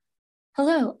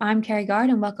Hello, I'm Carrie Gard,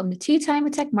 and welcome to Tea Time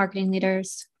with Tech Marketing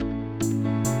Leaders.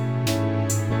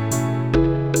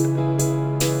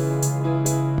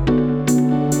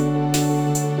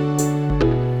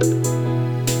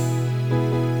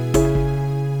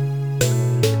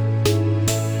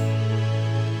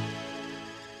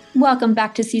 Welcome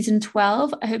back to season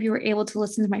 12. I hope you were able to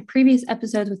listen to my previous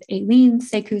episodes with Aileen,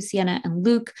 Sekou, Sienna, and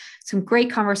Luke. Some great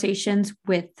conversations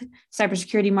with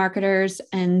cybersecurity marketers,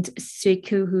 and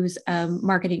Sekou, who's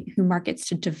who markets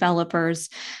to developers,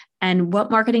 and what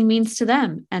marketing means to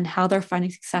them and how they're finding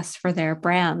success for their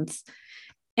brands.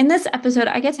 In this episode,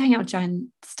 I get to hang out with John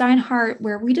Steinhardt,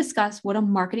 where we discuss what a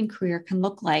marketing career can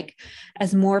look like.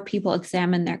 As more people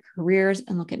examine their careers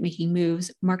and look at making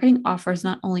moves, marketing offers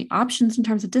not only options in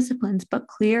terms of disciplines, but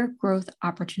clear growth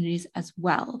opportunities as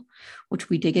well, which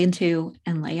we dig into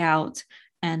and lay out.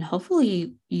 And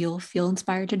hopefully you'll feel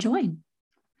inspired to join.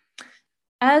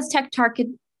 As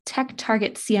TechTarget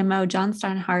CMO, John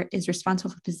Steinhardt is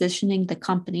responsible for positioning the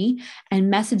company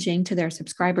and messaging to their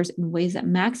subscribers in ways that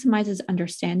maximizes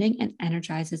understanding and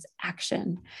energizes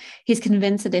action. He's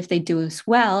convinced that if they do this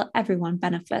well, everyone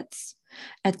benefits.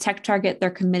 At TechTarget,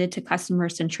 they're committed to customer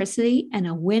centricity and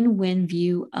a win-win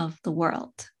view of the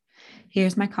world.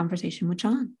 Here's my conversation with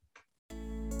John.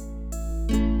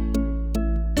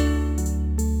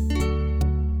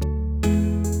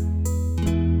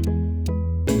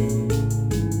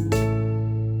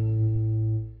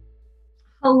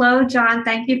 Hello, John.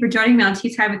 Thank you for joining me on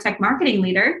Tea Time with Tech Marketing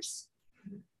Leaders.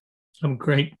 I'm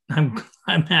great. I'm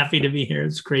happy to be here.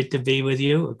 It's great to be with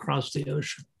you across the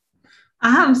ocean.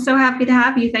 I'm so happy to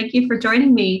have you. Thank you for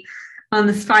joining me on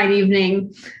this fine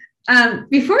evening.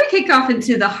 Before we kick off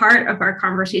into the heart of our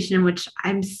conversation, which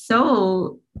I'm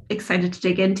so excited to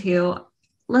dig into,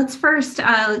 let's first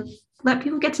let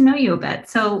people get to know you a bit.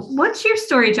 So what's your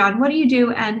story, John? What do you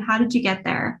do and how did you get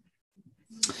there?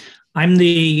 I'm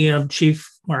the Chief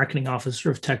Marketing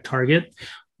Officer of TechTarget.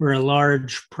 We're a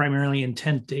large, primarily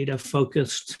intent data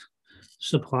focused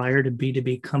supplier to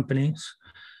B2B companies.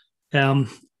 And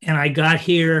I got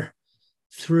here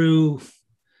through,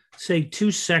 say,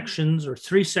 two sections or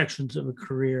three sections of a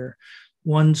career.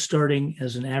 One starting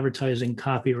as an advertising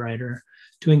copywriter,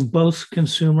 doing both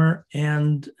consumer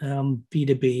and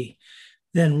B2B,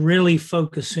 then really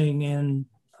focusing in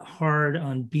hard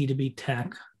on B2B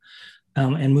tech.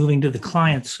 And moving to the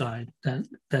client side,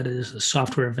 that is a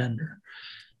software vendor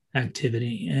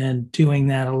activity, and doing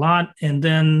that a lot, and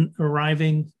then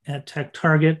arriving at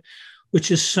TechTarget, which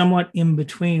is somewhat in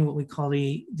between what we call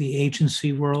the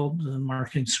agency world, the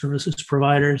marketing services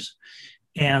providers,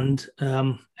 and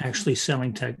actually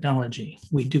selling technology.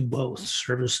 We do both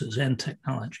services and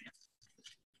technology.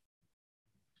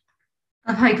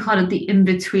 I love how you called it the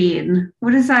in-between.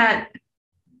 What does that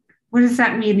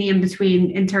mean, the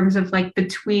in-between, in terms of like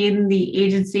between the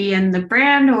agency and the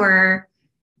brand, or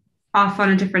off on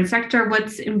a different sector?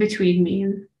 What's in between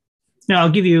mean? Now, I'll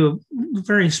give you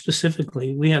very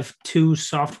specifically. We have two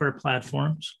software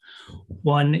platforms.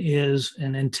 One is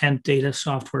an intent data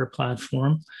software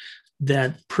platform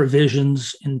that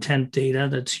provisions intent data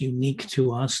that's unique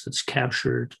to us, that's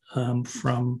captured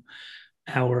from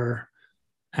our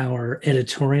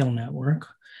editorial network.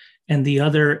 And the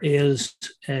other is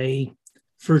a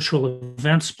virtual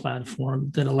events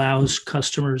platform that allows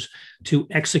customers to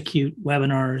execute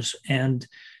webinars and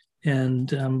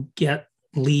get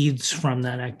leads from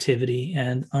that activity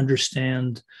and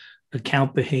understand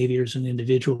account behaviors and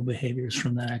individual behaviors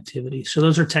from that activity. So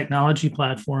those are technology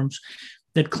platforms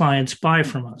that clients buy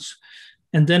from us.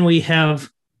 And then we have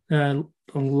a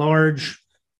large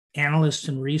analyst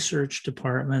and research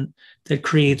department that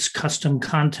creates custom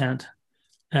content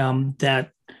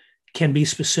that can be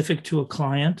specific to a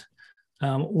client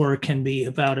or it can be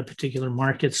about a particular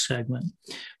market segment.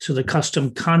 So the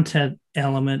custom content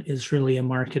element is really a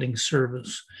marketing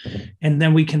service. And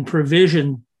then we can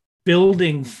provision,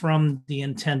 building from the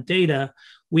intent data,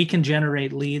 we can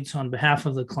generate leads on behalf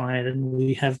of the client, and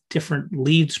we have different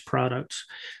leads products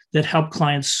that help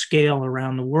clients scale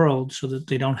around the world so that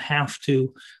they don't have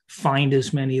to find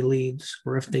as many leads,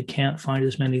 or if they can't find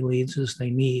as many leads as they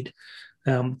need,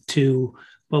 to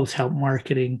both help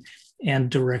marketing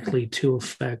and directly to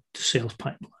affect sales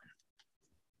pipeline.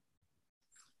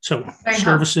 So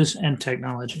services and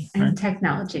technology. And right?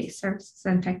 Technology, services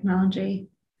and technology.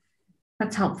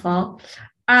 That's helpful.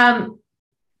 In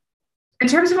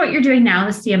terms of what you're doing now,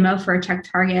 the CMO for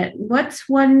TechTarget, what's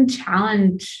one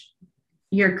challenge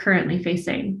you're currently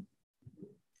facing?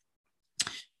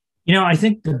 I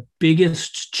think the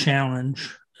biggest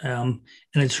challenge, and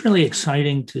it's really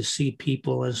exciting to see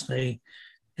people as they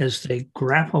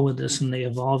grapple with this and they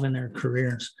evolve in their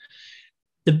careers.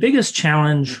 The biggest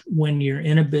challenge when you're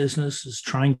in a business is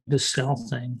trying to sell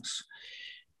things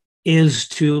is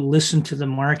to listen to the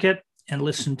market and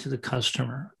listen to the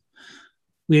customer.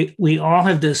 We all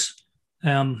have this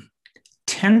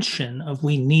tension of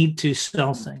we need to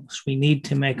sell things, we need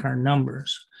to make our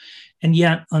numbers. And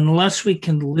yet, unless we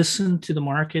can listen to the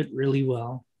market really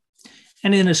well,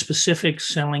 and in a specific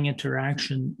selling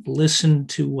interaction, listen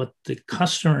to what the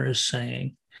customer is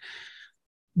saying,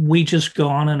 we just go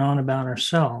on and on about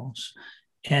ourselves.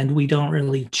 And we don't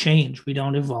really change. We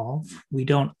don't evolve. We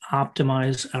don't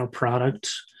optimize our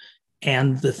products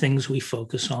and the things we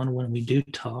focus on when we do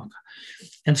talk.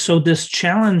 And so this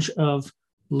challenge of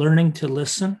learning to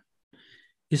listen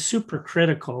is super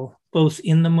critical, both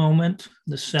in the moment,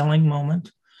 the selling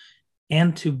moment,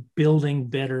 and to building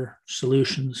better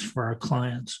solutions for our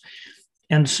clients.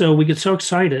 And so we get so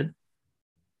excited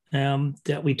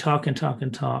that we talk and talk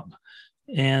and talk.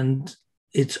 And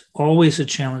it's always a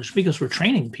challenge because we're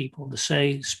training people to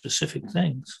say specific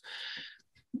things.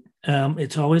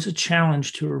 It's always a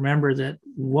challenge to remember that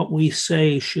what we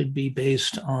say should be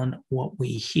based on what we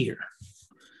hear,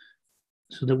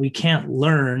 so that we can't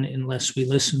learn unless we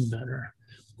listen better.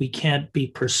 We can't be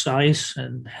precise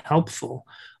and helpful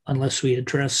unless we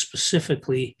address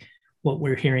specifically what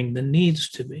we're hearing the needs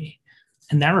to be.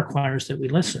 And that requires that we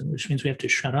listen, which means we have to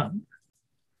shut up.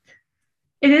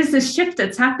 It is the shift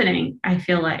that's happening, I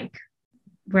feel like,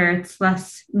 where it's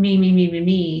less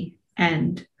me,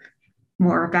 and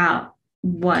more about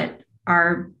what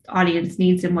our audience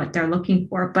needs and what they're looking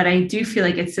for. But I do feel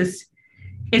like it's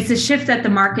a shift that the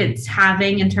market's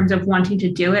having in terms of wanting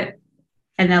to do it,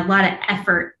 and a lot of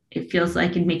effort, it feels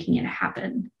like, in making it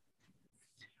happen.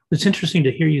 It's interesting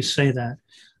to hear you say that.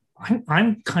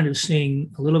 I'm kind of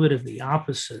seeing a little bit of the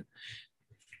opposite.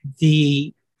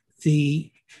 The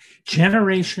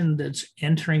generation that's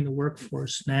entering the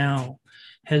workforce now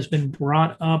has been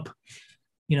brought up,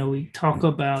 we talk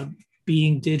about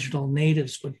being digital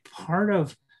natives, but part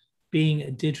of being a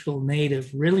digital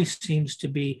native really seems to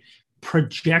be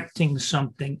projecting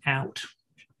something out.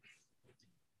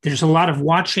 There's a lot of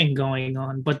watching going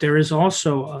on, but there is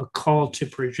also a call to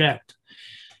project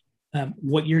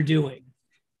what you're doing,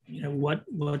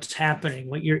 what's happening,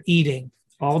 what you're eating,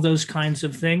 all those kinds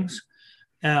of things.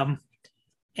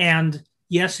 And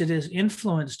yes, it is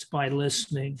influenced by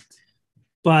listening,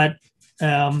 but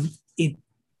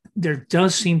there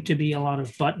does seem to be a lot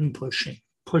of button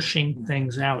pushing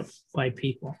things out by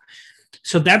people.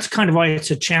 So that's kind of why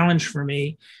it's a challenge for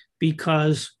me,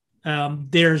 because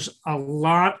there's a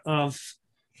lot of,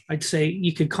 I'd say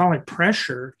you could call it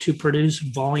pressure to produce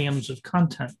volumes of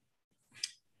content.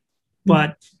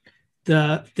 But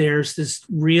there's this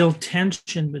real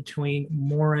tension between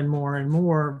more and more and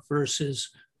more versus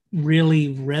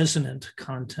really resonant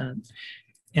content.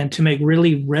 And to make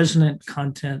really resonant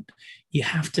content, you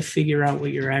have to figure out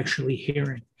what you're actually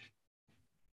hearing.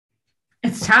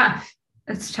 It's tough.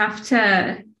 It's tough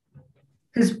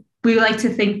because we like to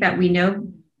think that we know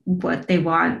what they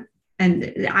want.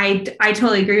 And I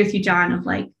totally agree with you, John, of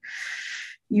like,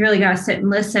 you really got to sit and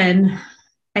listen.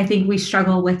 I think we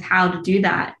struggle with how to do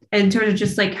that in terms of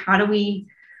just like, how do we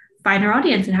find our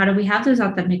audience and how do we have those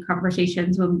authentic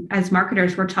conversations when, as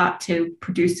marketers, we're taught to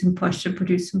produce and push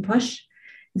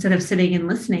instead of sitting and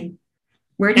listening.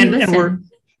 Where do you listen?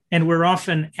 And we're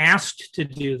often asked to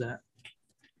do that,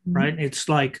 right? It's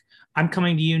like, I'm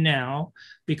coming to you now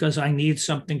because I need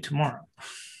something tomorrow.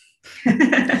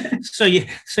 So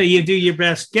you do your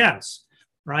best guess,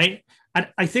 right?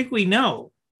 I think we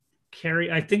know,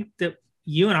 Carrie, I think that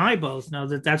you and I both know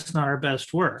that that's not our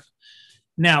best work.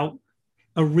 Now,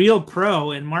 a real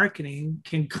pro in marketing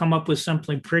can come up with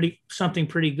something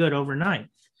pretty good overnight,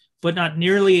 but not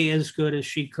nearly as good as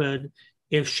she could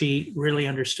if she really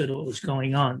understood what was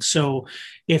going on. So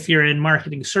if you're in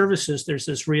marketing services, there's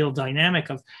this real dynamic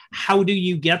of how do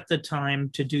you get the time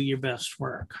to do your best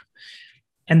work?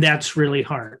 And that's really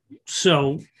hard.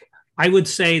 So I would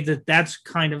say that that's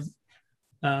kind of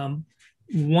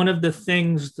one of the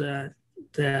things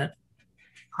that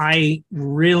I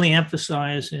really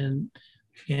emphasize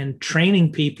in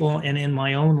training people and in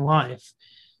my own life,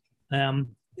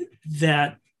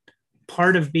 that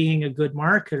part of being a good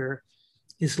marketer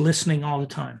is listening all the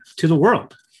time to the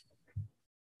world.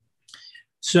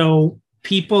 So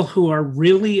people who are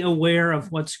really aware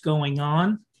of what's going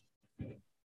on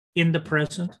in the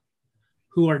present,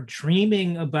 who are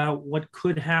dreaming about what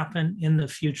could happen in the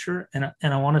future, and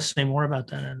I want to say more about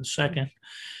that in a second,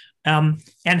 and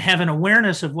have an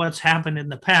awareness of what's happened in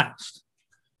the past,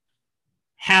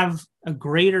 have a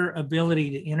greater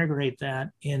ability to integrate that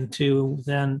into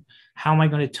then how am I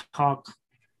going to talk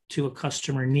to a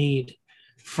customer need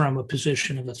from a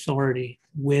position of authority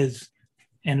with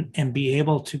and be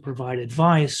able to provide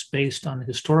advice based on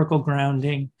historical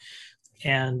grounding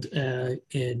and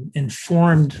an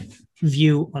informed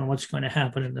view on what's going to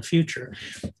happen in the future.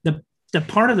 The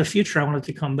part of the future I wanted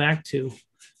to come back to,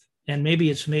 and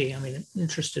maybe it's me, I mean, I'm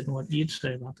interested in what you'd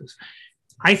say about this.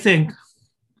 I think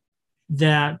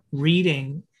that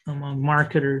reading among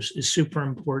marketers is super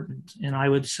important. And I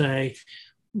would say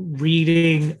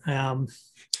reading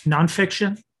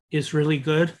nonfiction is really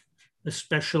good,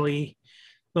 especially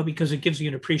because it gives you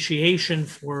an appreciation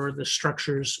for the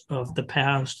structures of the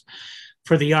past,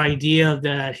 for the idea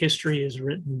that history is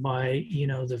written by,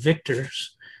 the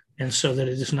victors, and so that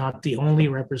it is not the only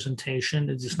representation.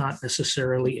 It is not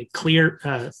necessarily a clear,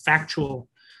 factual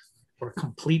or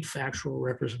complete factual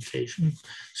representation.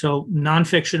 So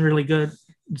nonfiction, really good.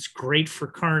 It's great for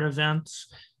current events.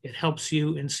 It helps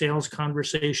you in sales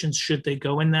conversations, should they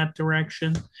go in that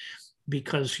direction,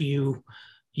 because you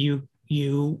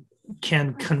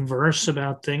can converse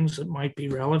about things that might be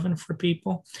relevant for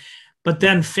people. But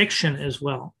then fiction as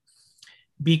well,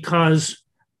 because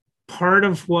part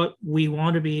of what we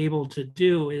want to be able to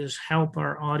do is help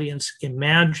our audience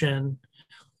imagine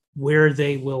where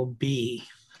they will be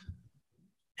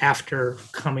after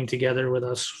coming together with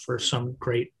us for some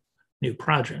great new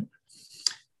project.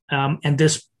 And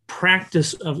this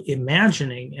practice of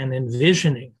imagining and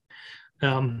envisioning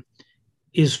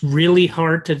is really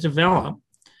hard to develop.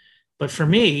 But for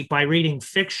me, by reading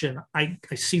fiction, I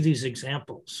see these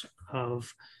examples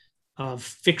of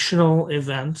fictional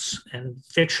events and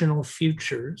fictional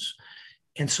futures.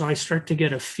 And so I start to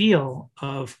get a feel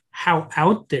of how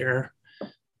out there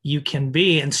you can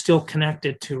be and still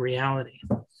connected to reality.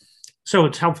 So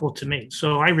it's helpful to me.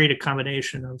 So I read a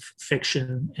combination of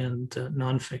fiction and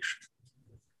nonfiction.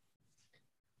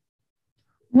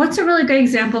 What's a really good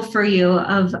example for you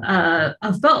of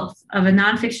both, of a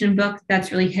nonfiction book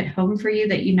that's really hit home for you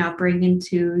that you now bring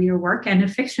into your work, and a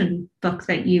fiction book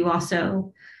that you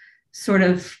also sort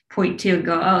of point to and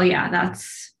go, oh yeah,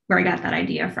 that's where I got that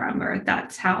idea from, or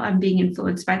that's how I'm being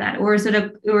influenced by that? Or is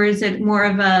it more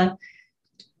of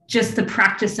just the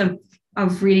practice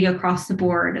of reading across the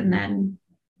board and then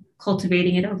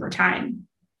cultivating it over time?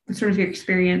 What's sort of your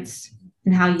experience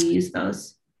and how you use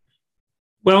those?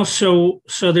 Well, so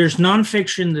there's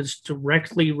nonfiction that's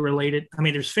directly related. I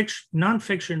mean, there's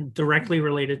nonfiction directly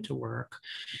related to work,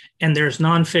 and there's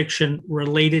nonfiction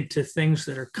related to things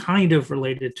that are kind of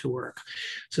related to work.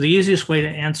 So the easiest way to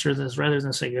answer this, rather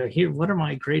than say, here, what are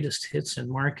my greatest hits in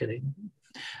marketing?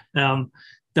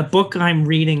 The book I'm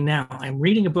reading now, I'm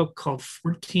reading a book called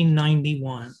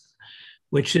 1491,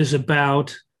 which is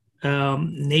about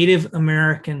Native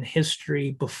American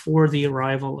history before the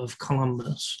arrival of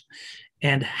Columbus,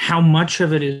 and how much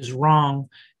of it is wrong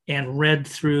and read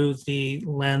through the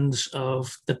lens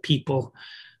of the people,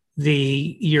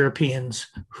 the Europeans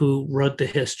who wrote the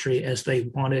history as they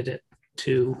wanted it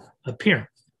to appear.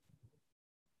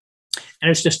 And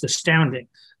it's just astounding.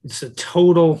 It's a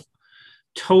total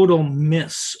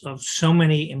miss of so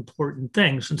many important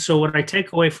things. And so what I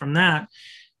take away from that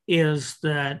is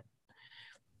that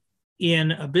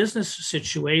in a business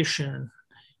situation,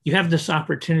 you have this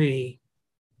opportunity,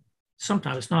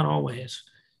 sometimes, not always,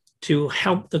 to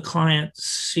help the client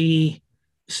see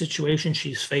the situation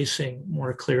she's facing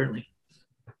more clearly.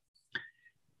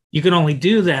 You can only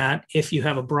do that if you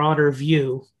have a broader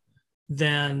view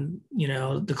than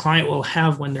the client will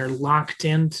have when they're locked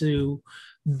into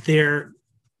their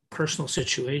personal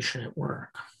situation at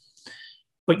work.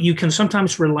 But you can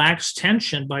sometimes relax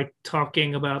tension by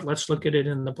talking about, let's look at it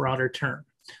in the broader term.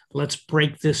 Let's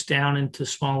break this down into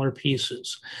smaller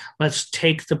pieces. Let's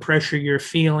take the pressure you're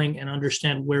feeling and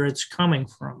understand where it's coming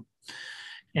from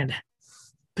and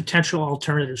potential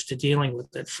alternatives to dealing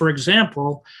with it. For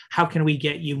example, how can we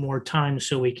get you more time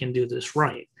so we can do this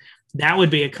right? That would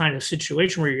be a kind of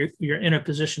situation where you're in a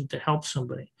position to help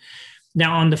somebody.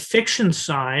 Now, on the fiction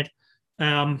side,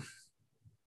 it's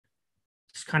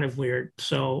kind of weird.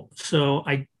 So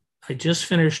I just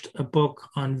finished a book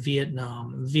on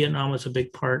Vietnam. Vietnam was a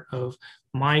big part of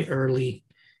my early,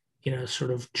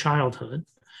 sort of childhood.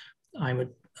 I'm a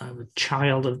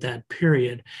child of that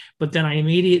period. But then I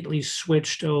immediately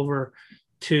switched over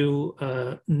to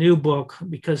a new book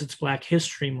because it's Black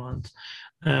History Month.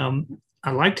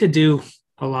 I like to do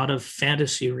a lot of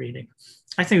fantasy reading.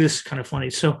 I think this is kind of funny.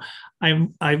 So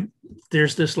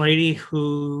there's this lady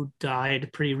who died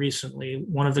pretty recently,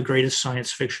 one of the greatest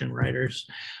science fiction writers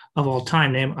of all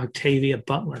time, named Octavia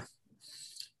Butler.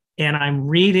 And I'm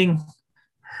reading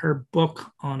her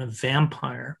book on a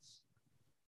vampire,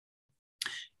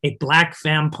 a Black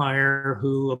vampire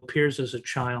who appears as a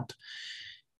child.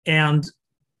 And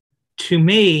to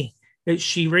me,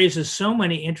 she raises so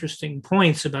many interesting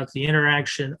points about the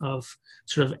interaction of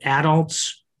sort of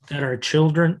adults that are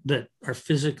children, that are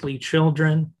physically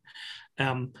children,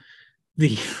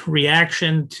 the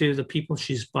reaction to the people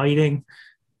she's biting,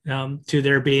 to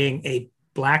there being a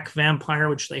Black vampire,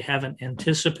 which they haven't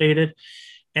anticipated.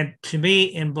 And to me,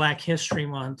 in Black History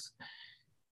Month,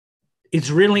 it's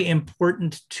really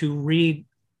important to read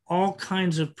all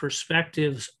kinds of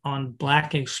perspectives on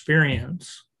Black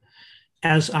experience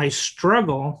as I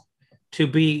struggle to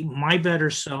be my better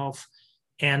self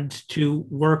and to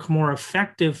work more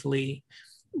effectively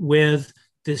with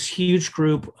this huge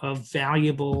group of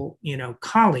valuable,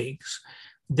 colleagues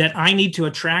that I need to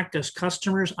attract as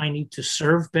customers. I need to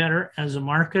serve better as a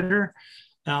marketer.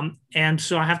 And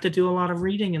so I have to do a lot of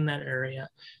reading in that area.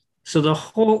 So the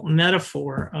whole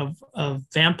metaphor of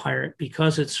vampire,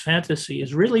 because it's fantasy,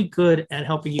 is really good at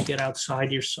helping you get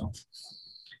outside yourself,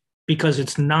 because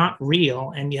it's not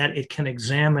real, and yet it can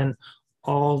examine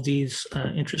all these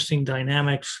interesting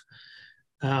dynamics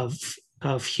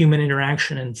of human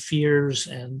interaction and fears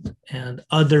and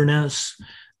otherness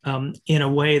in a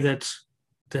way that's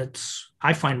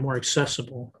I find more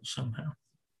accessible somehow.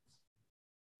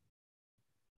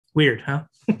 Weird, huh?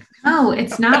 No,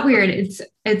 it's not weird.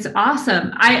 It's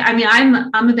awesome. I mean,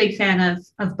 I'm a big fan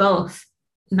of both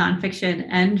nonfiction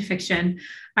and fiction.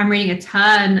 I'm reading a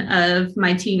ton of,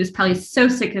 my team is probably so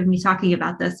sick of me talking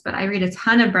about this, but I read a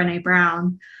ton of Brené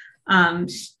Brown.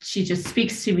 She just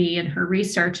speaks to me in her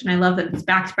research, and I love that it's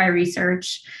backed by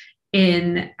research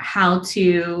in how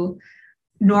to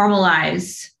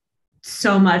normalize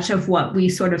so much of what we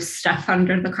sort of stuff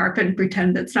under the carpet and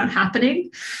pretend that's not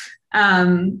happening,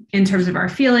 in terms of our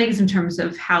feelings, in terms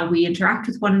of how we interact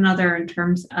with one another, in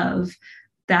terms of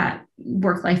that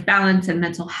work-life balance and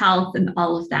mental health and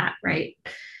all of that, right,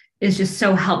 is just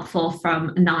so helpful from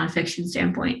a nonfiction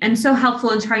standpoint, and so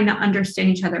helpful in trying to understand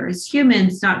each other as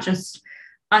humans, not just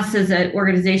us as an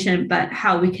organization, but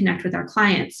how we connect with our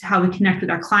clients, how we connect with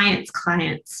our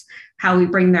clients, how we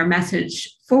bring their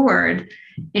message forward,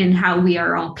 and how we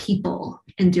are all people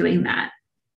in doing that.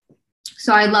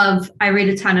 So I read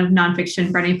a ton of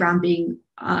nonfiction, Brené Brown being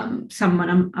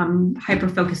someone I'm hyper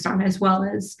focused on, as well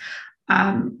as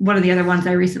one of the other ones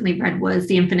I recently read was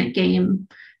The Infinite Game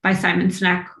by Simon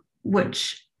Sinek,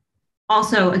 which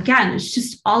also, again, it's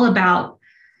just all about,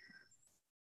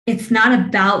 it's not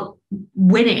about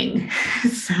winning.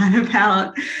 It's not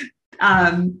about,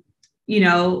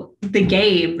 the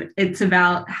game. It's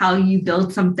about how you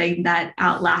build something that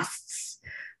outlasts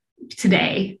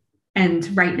today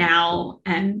and right now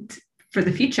and for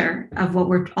the future of what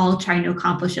we're all trying to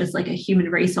accomplish as like a human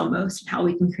race almost, and how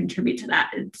we can contribute to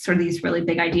that. It's sort of these really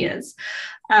big ideas.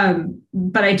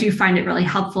 But I do find it really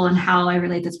helpful in how I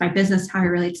relate this to my business, how I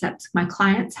relate that to my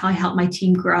clients, how I help my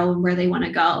team grow and where they want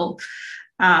to go.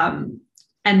 And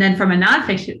then from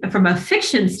a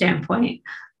fiction standpoint,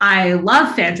 I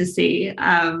love fantasy.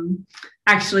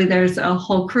 Actually, there's a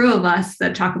whole crew of us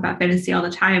that talk about fantasy all the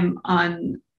time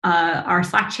on our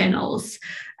Slack channels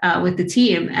with the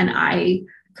team. And I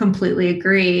completely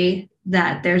agree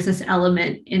that there's this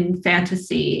element in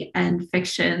fantasy and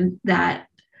fiction that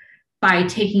by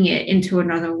taking it into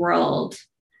another world,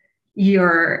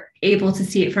 you're able to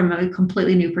see it from a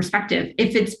completely new perspective.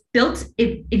 If it's built,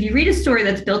 if you read a story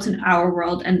that's built in our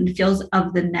world and feels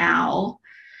of the now,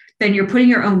 then you're putting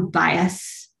your own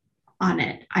bias on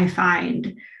it, I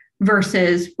find,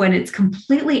 versus when it's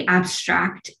completely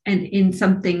abstract and in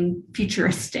something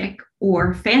futuristic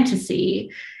or fantasy,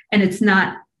 and it's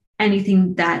not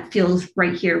anything that feels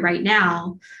right here, right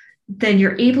now, then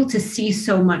you're able to see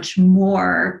so much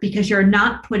more because you're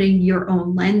not putting your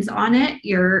own lens on it.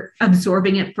 You're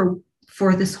absorbing it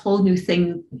for this whole new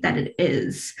thing that it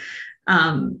is.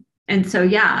 And so,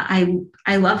 yeah,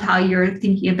 I love how you're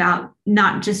thinking about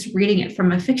not just reading it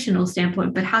from a fictional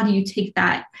standpoint, but how do you take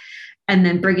that and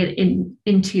then bring it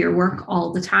into your work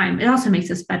all the time? It also makes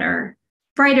us better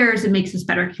writers. It makes us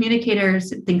better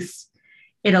communicators.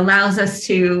 It allows us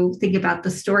to think about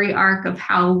the story arc of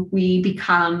how we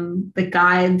become the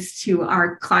guides to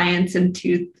our clients and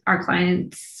to our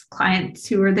clients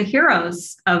who are the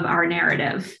heroes of our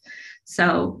narrative.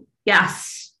 So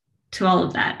yes, to all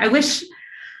of that. I wish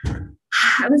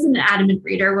I was an adamant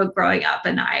reader when growing up,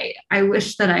 and I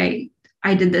wish that I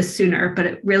did this sooner, but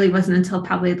it really wasn't until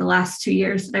probably the last 2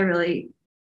 years that I really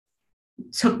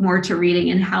took more to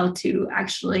reading and how to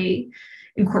actually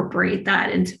incorporate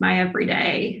that into my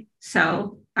everyday.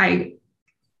 So I'm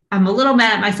a little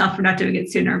mad at myself for not doing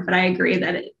it sooner, but I agree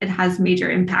that it has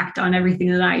major impact on everything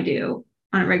that I do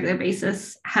on a regular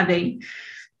basis, having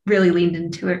really leaned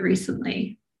into it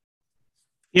recently.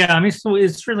 Yeah, I mean, so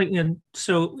it's really, and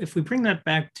so if we bring that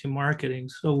back to marketing,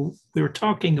 so we were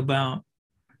talking about,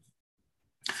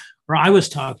 or I was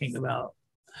talking about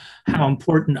how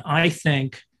important I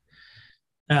think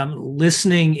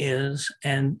listening is.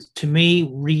 And to me,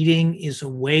 reading is a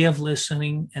way of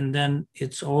listening. And then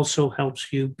it also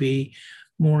helps you be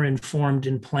more informed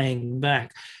in playing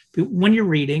back. But when you're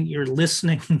reading, you're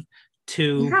listening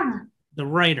to Yeah. the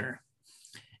writer.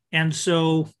 And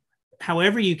so,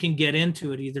 however you can get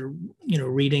into it, either,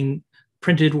 reading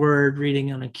printed word,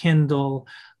 reading on a Kindle,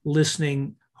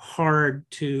 listening hard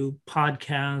to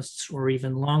podcasts or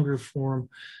even longer form,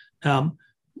 um,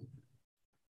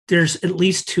 there's at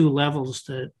least two levels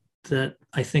that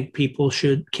I think people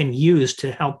can use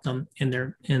to help them in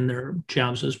their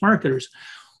jobs as marketers.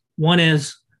 One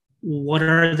is, what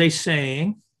are they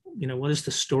saying? What is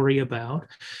the story about?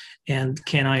 And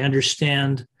can I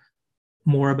understand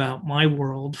more about my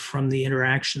world from the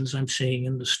interactions I'm seeing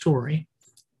in the story?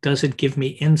 Does it give me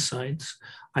insights?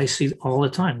 I see all the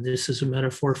time, this is a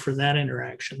metaphor for that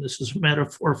interaction. This is a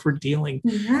metaphor for dealing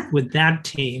with that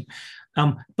team.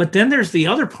 But then there's the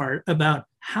other part about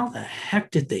how the heck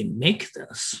did they make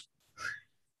this?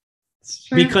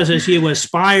 Because as you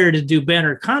aspire to do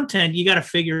better content, you got to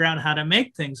figure out how to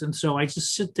make things. And so I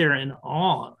just sit there in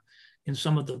awe in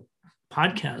some of the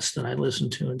podcasts that I listen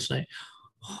to and say,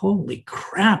 holy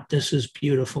crap, this is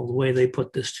beautiful the way they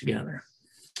put this together.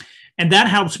 And that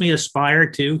helps me aspire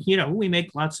to, we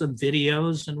make lots of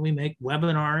videos and we make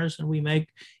webinars and we make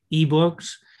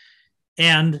ebooks,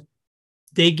 and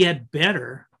they get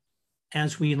better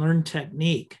as we learn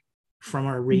technique from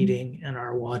our reading and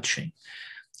our watching.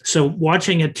 So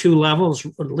watching at two levels,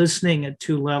 or listening at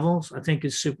two levels, I think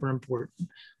is super important.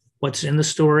 What's in the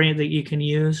story that you can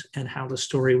use and how the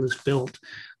story was built,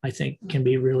 I think can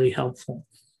be really helpful.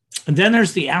 And then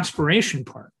there's the aspiration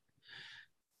part.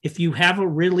 If you have a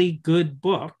really good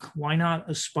book, why not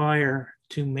aspire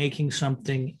to making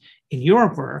something in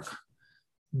your work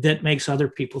that makes other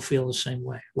people feel the same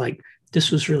way? Like, this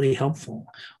was really helpful,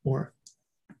 or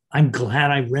I'm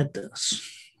glad I read this.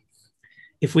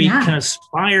 If we can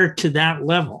aspire to that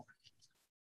level,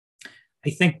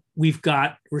 I think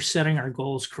we're setting our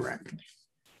goals correctly.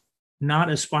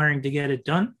 Not aspiring to get it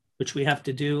done, which we have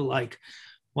to do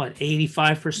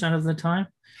 85% of the time,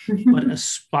 but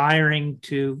aspiring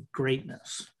to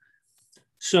greatness.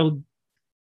 So,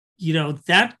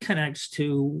 that connects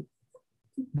to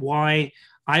why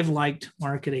I've liked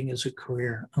marketing as a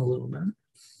career a little bit,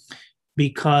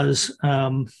 because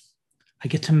I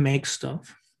get to make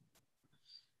stuff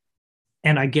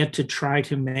and I get to try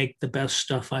to make the best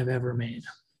stuff I've ever made.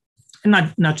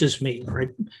 And not just me, right?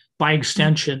 By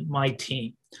extension, my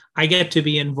team. I get to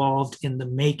be involved in the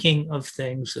making of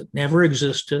things that never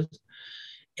existed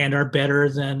and are better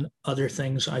than other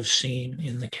things I've seen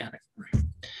in the category.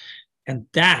 And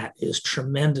that is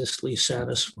tremendously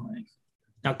satisfying.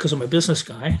 Now, because I'm a business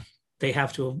guy, they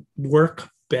have to work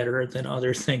better than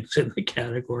other things in the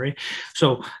category.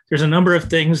 So there's a number of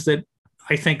things that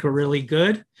I think are really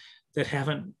good that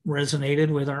haven't resonated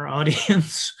with our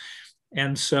audience.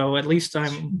 And so at least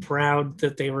I'm proud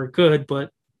that they were good,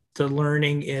 but the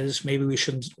learning is maybe we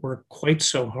shouldn't work quite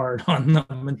so hard on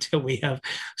them until we have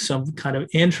some kind of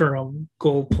interim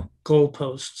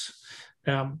goalposts.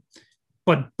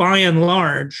 But by and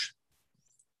large,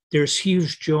 there's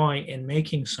huge joy in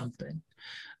making something.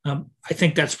 I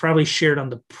think that's probably shared on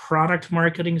the product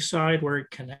marketing side, where it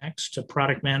connects to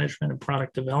product management and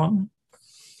product development.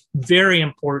 Very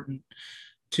important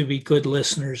to be good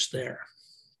listeners there,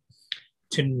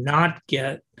 to not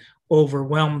get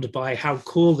overwhelmed by how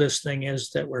cool this thing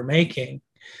is that we're making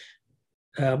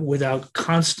without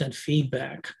constant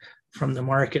feedback from the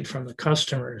market, from the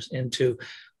customers, into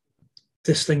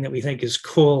this thing that we think is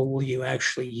cool, will you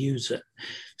actually use it?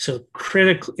 So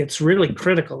it's really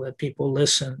critical that people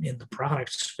listen in the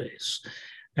product space.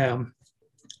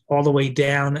 All the way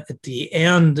down at the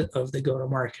end of the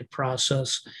go-to-market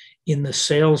process in the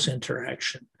sales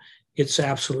interaction, it's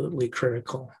absolutely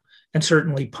critical. And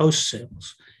certainly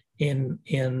post-sales in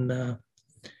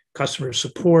customer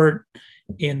support,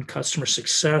 in customer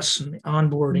success and the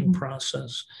onboarding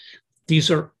process.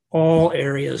 These are all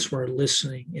areas where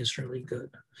listening is really good.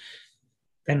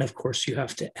 Then, of course, you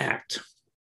have to act.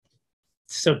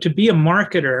 So to be a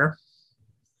marketer,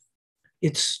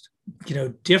 it's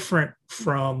different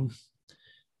from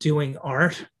doing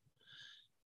art.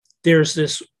 There's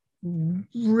this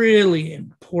really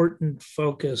important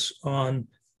focus on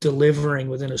delivering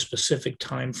within a specific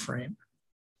time frame.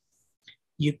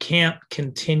 You can't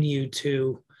continue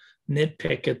to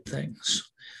nitpick at things.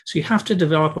 So you have to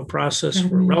develop a process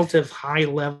for a relative high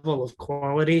level of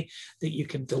quality that you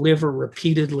can deliver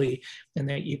repeatedly and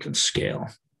that you can scale.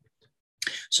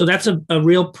 So that's a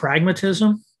real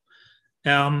pragmatism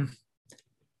that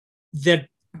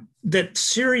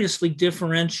seriously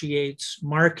differentiates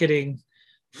marketing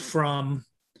from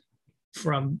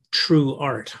true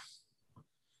art.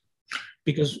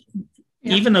 Because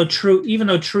even though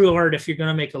true art, if you're going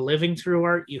to make a living through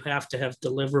art, you have to have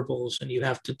deliverables and you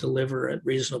have to deliver at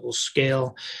reasonable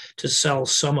scale to sell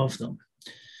some of them,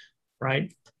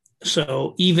 right?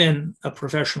 So even a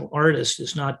professional artist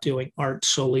is not doing art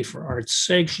solely for art's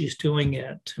sake. She's doing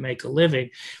it to make a living,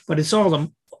 but it's all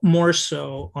the more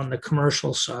so on the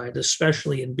commercial side,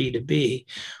 especially in B2B.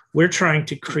 We're trying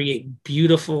to create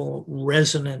beautiful,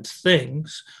 resonant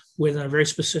things within a very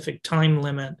specific time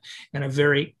limit and a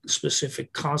very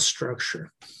specific cost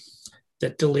structure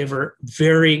that deliver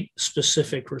very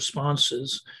specific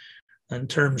responses in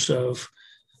terms of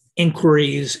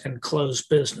inquiries and closed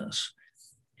business.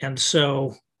 And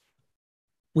so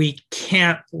we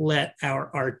can't let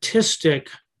our artistic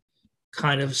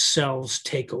kind of selves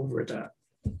take over that,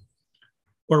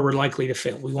 or we're likely to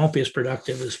fail. We won't be as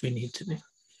productive as we need to be.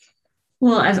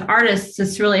 Well, as artists,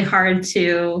 it's really hard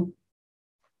to,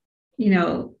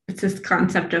 it's this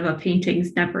concept of a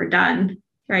painting's never done,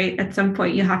 right? At some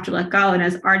point you have to let go. And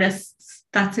as artists,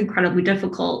 that's incredibly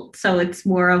difficult. So it's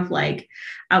more of like,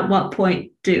 at what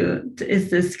point is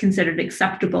this considered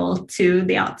acceptable to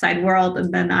the outside world?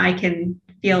 And then I can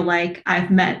feel like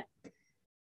I've met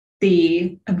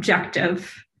the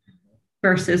objective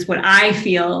versus what I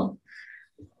feel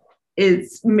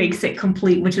makes it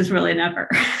complete, which is really never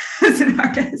as an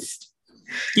artist.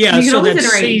 Yeah. You can always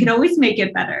iterate, you can always make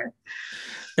it better.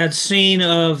 That scene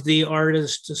of the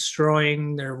artist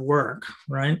destroying their work,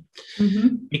 right?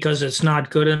 Mm-hmm. Because it's not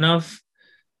good enough.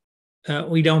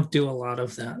 We don't do a lot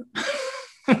of that.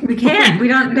 We can't. We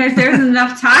don't. There's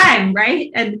enough time,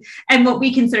 right? And what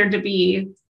we consider to be,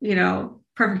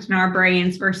 perfect in our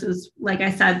brains versus, like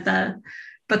I said,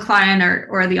 the client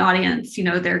or the audience.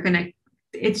 They're gonna.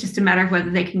 It's just a matter of whether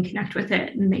they can connect with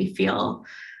it and they feel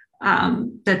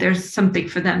that there's something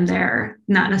for them there,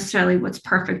 not necessarily what's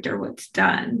perfect or what's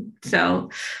done. So,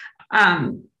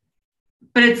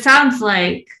 but it sounds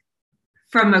like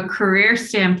from a career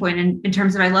standpoint, in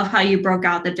terms of, I love how you broke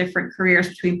out the different careers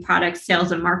between product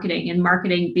sales and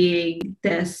marketing being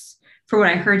this, for what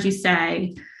I heard you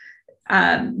say,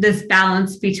 this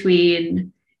balance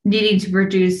between needing to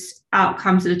produce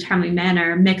outcomes in a timely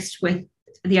manner mixed with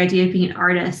the idea of being an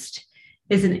artist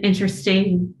is an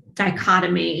interesting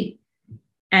dichotomy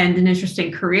and an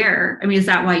interesting career. I mean, is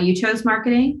that why you chose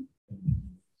marketing?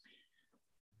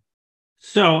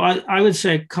 So I would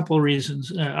say a couple of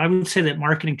reasons. I would say that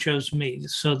marketing chose me.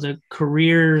 So the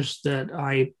careers that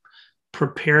I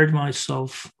prepared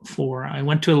myself for, I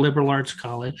went to a liberal arts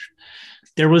college.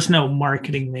 There was no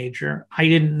marketing major. I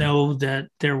didn't know that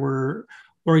there were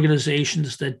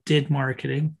organizations that did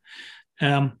marketing.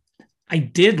 I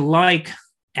did like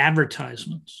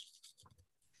advertisements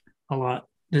a lot.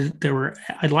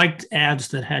 I liked ads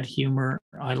that had humor.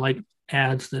 I liked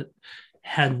ads that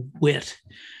had wit.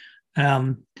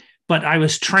 But I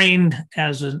was trained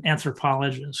as an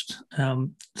anthropologist.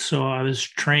 So I was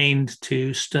trained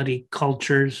to study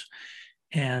cultures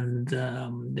and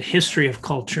the history of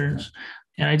cultures.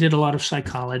 And I did a lot of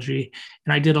psychology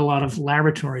and I did a lot of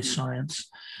laboratory science.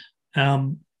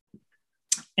 And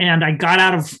I got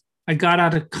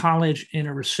out of college in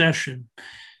a recession,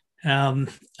 a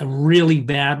really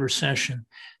bad recession.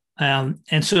 And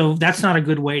so that's not a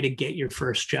good way to get your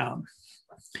first job.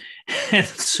 And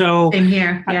so same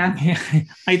here. Yeah.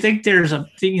 I think there's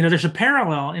a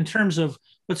parallel in terms of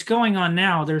what's going on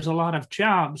now. There's a lot of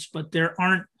jobs, but there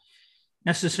aren't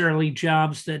necessarily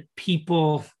jobs that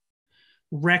people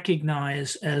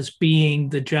recognize as being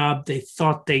the job they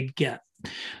thought they'd get.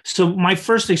 So my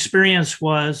first experience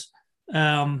was,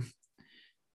 I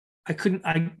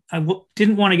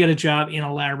didn't want to get a job in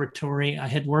a laboratory. I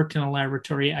had worked in a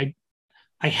laboratory.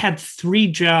 I had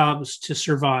 3 jobs to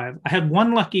survive. I had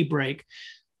one lucky break.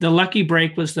 The lucky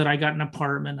break was that I got an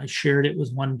apartment. I shared it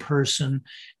with one person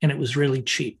and it was really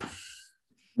cheap.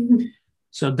 Mm-hmm.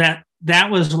 So that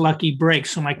was a lucky break.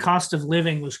 So my cost of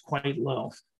living was quite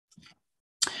low.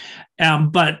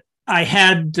 But I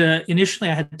had, initially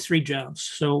I had 3 jobs.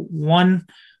 So one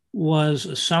was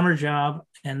a summer job,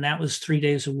 and that was 3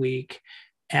 days a week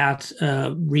at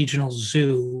a regional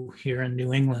zoo here in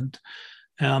New England.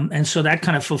 And so that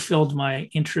kind of fulfilled my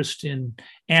interest in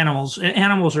animals.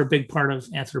 Animals are a big part of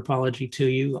anthropology too.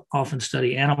 You often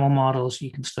study animal models.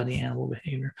 You can study animal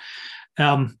behavior.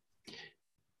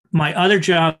 My other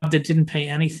job that didn't pay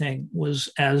anything was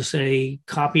as a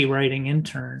copywriting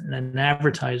intern in an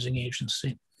advertising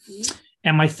agency.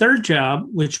 And my third job,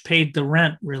 which paid the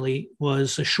rent really,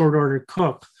 was a short order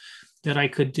cook that I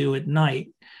could do at night.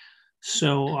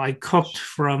 So I cooked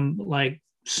from like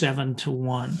 7 to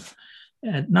 1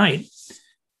 at night.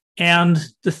 And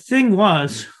the thing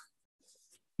was,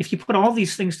 if you put all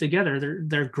these things together,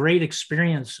 they're great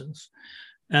experiences.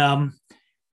 And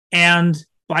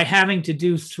by having to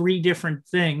do 3 different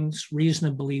things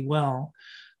reasonably well,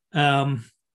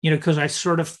 because I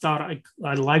sort of thought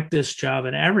I liked this job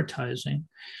in advertising,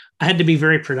 I had to be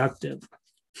very productive.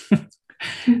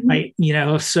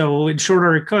 Mm-hmm. So in short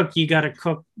order cook, you got to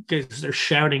cook because they're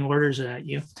shouting orders at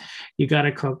you. You got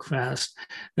to cook fast.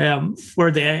 For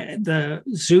the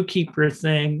zookeeper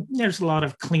thing, there's a lot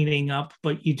of cleaning up,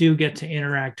 but you do get to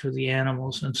interact with the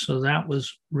animals. And so that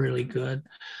was really good.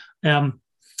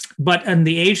 But in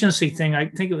the agency thing, I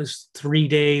think it was 3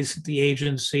 days at the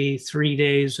agency, 3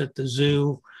 days at the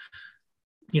zoo.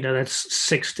 That's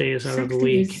 6 days out of the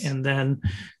week, and then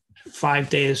 5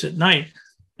 days at night.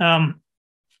 I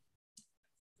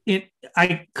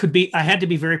had to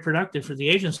be very productive for the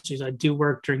agencies. I'd do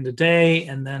work during the day,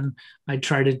 and then I'd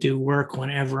try to do work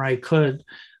whenever I could.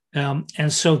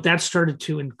 And so that started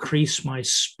to increase my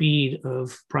speed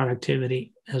of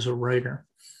productivity as a writer.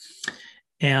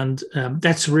 And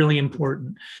that's really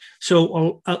important.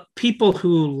 So people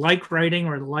who like writing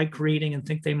or like reading and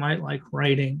think they might like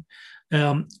writing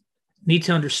need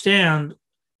to understand,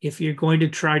 if you're going to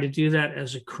try to do that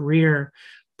as a career,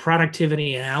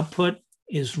 productivity and output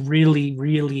is really,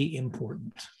 really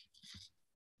important.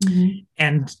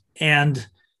 Mm-hmm. And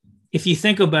if you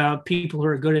think about people who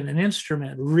are good at an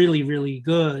instrument, really, really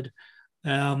good,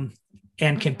 and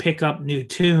can pick up new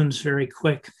tunes very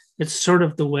quick, it's sort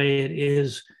of the way it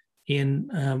is in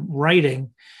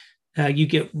writing. You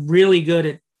get really good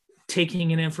at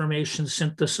taking in information,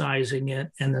 synthesizing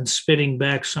it, and then spitting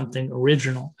back something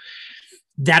original.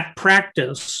 That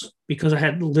practice, because I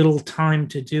had little time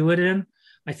to do it in,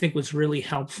 I think was really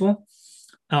helpful.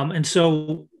 And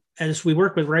so as we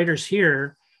work with writers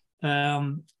here,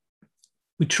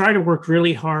 we try to work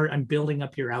really hard on building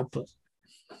up your output.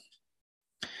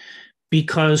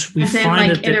 Because we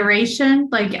find that iteration,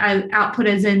 output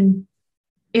as in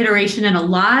iteration in a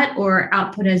lot, or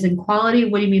output as in quality?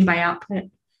 What do you mean by output?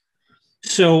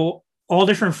 So all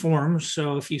different forms.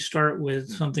 So if you start with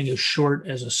something as short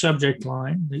as a subject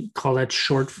line, we call that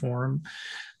short form.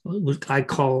 I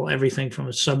call everything from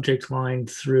a subject line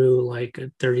through like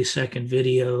a 30-second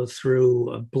video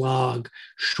through a blog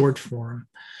short form,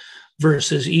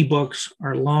 versus ebooks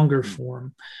are longer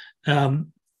form.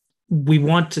 We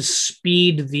want to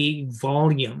speed the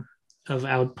volume of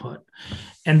output.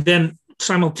 And then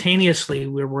simultaneously,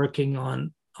 we're working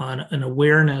on an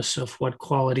awareness of what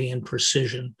quality and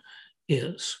precision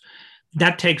is.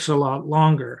 That takes a lot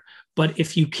longer. But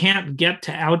if you can't get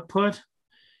to output,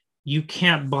 you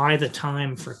can't buy the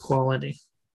time for quality.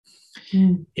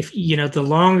 If the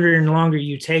longer and longer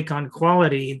you take on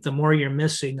quality, the more you're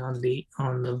missing on the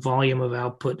volume of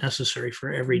output necessary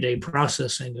for everyday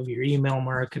processing of your email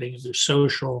marketing, of your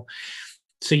social.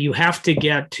 So you have to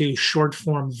get to short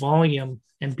form volume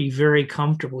and be very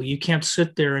comfortable. You can't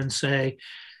sit there and say,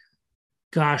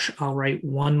 gosh, I'll write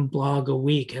 1 blog a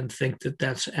week and think that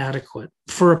that's adequate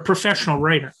for a professional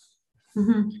writer.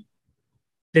 Mm-hmm.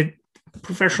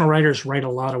 Professional writers write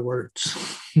a lot of words.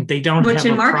 They don't have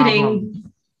in a marketing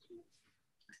problem.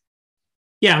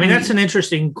 Yeah, I mean, that's an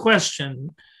interesting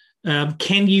question.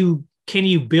 Can you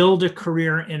build a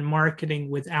career in marketing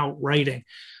without writing?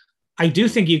 I do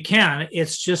think you can.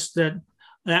 It's just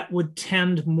that would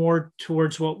tend more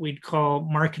towards what we'd call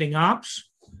marketing ops.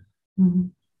 Mm-hmm.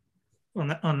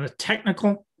 On the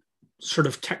technical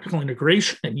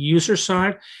integration and user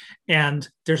side. And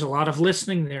there's a lot of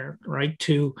listening there, right?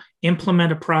 To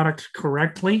implement a product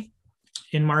correctly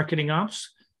in marketing ops,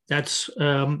 that's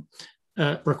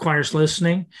requires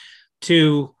listening.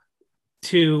 To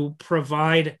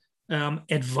provide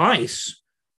advice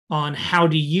on how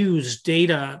to use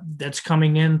data that's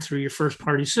coming in through your first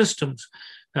party systems,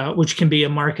 which can be a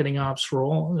marketing ops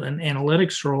role, an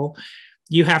analytics role.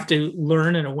 You have to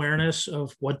learn an awareness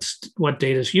of what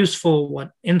data is useful,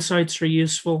 what insights are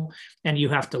useful, and you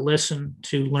have to listen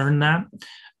to learn that.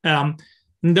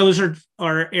 Those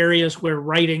are areas where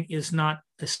writing is not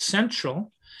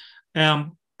essential,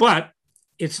 but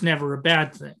it's never a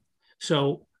bad thing.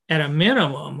 So at a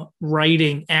minimum,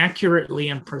 writing accurately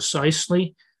and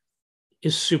precisely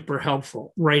is super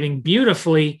helpful. Writing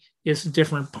beautifully is a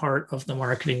different part of the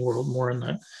marketing world, more in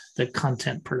the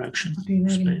content production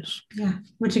space. Yeah,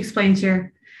 which explains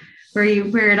your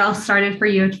where it all started for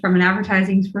you from an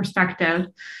advertising perspective.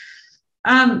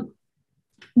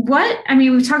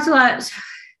 We talked a lot.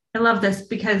 I love this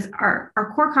because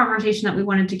our core conversation that we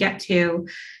wanted to get to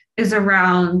is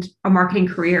around a marketing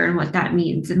career and what that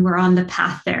means. And we're on the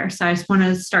path there. So I just want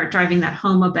to start driving that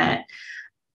home a bit.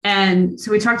 And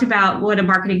so we talked about what a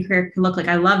marketing career could look like.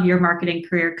 I love your marketing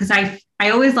career because I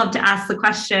always love to ask the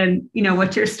question,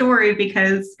 what's your story?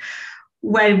 Because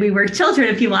when we were children,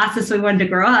 if people asked us what we wanted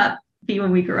to be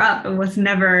when we grew up, it was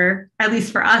never, at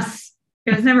least for us,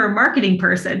 it was never a marketing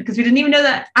person because we didn't even know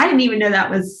that. I didn't even know that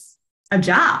was a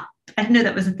job. I didn't know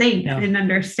that was a thing. Yeah. I didn't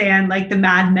understand like the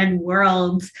Mad Men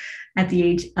world at the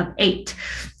age of 8.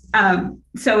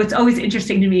 So it's always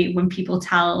interesting to me when people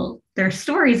tell their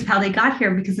stories of how they got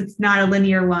here because it's not a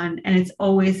linear one and it's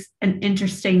always an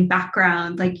interesting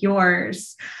background like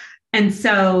yours. And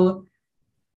so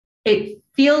it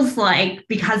feels like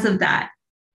because of that,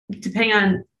 depending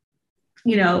on,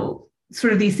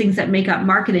 sort of these things that make up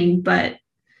marketing, but,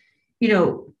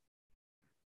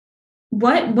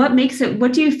 what makes it,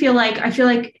 what do you feel like? I feel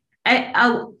like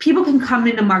people can come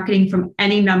into marketing from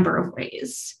any number of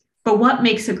ways, but what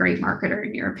makes a great marketer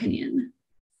in your opinion?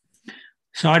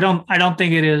 So I don't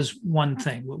think it is one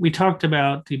thing. We talked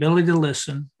about the ability to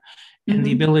listen and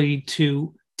the ability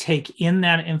to take in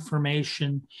that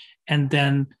information and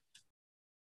then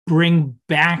bring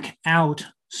back out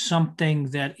something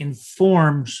that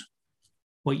informs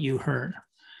what you heard.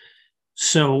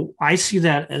 So I see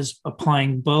that as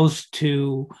applying both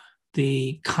to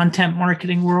the content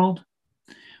marketing world,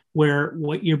 where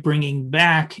what you're bringing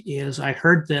back is, I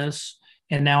heard this,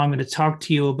 and now I'm going to talk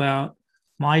to you about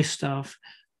my stuff,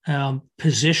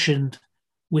 positioned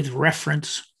with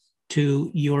reference to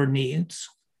your needs.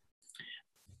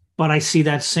 But I see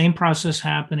that same process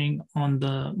happening on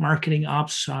the marketing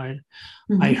ops side.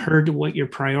 Mm-hmm. I heard what your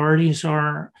priorities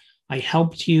are. I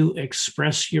helped you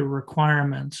express your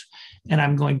requirements, and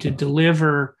I'm going to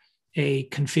deliver a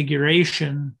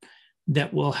configuration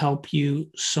that will help you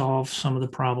solve some of the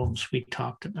problems we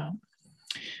talked about.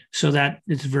 So that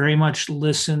it's very much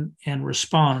listen and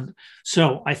respond.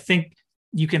 So I think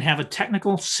you can have a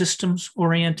technical,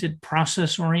 systems-oriented,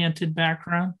 process-oriented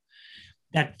background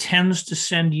that tends to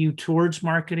send you towards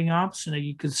marketing ops. And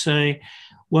you could say,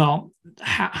 well,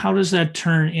 how does that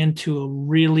turn into a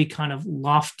really kind of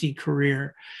lofty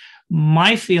career?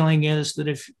 My feeling is that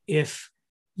if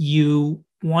you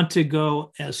want to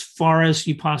go as far as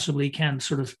you possibly can,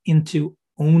 sort of into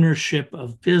ownership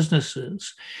of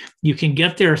businesses, you can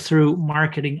get there through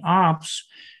marketing ops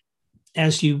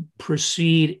as you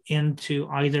proceed into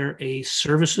either a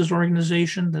services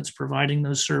organization that's providing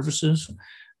those services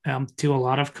to a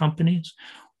lot of companies,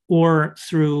 or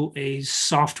through a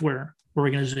software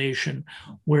organization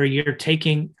where you're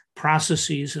taking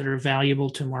processes that are valuable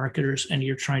to marketers and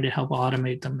you're trying to help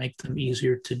automate them, make them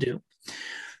easier to do.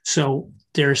 So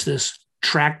there's this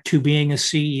track to being a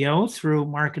CEO through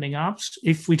marketing ops,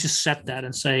 if we just set that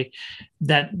and say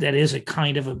that is a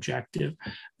kind of objective.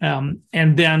 And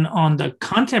then on the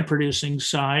content producing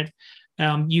side,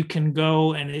 you can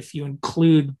go, and if you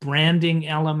include branding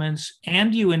elements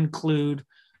and you include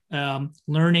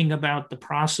learning about the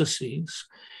processes,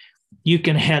 you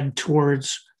can head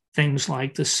towards things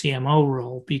like the CMO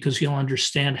role, because you'll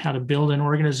understand how to build an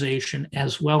organization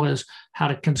as well as how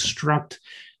to construct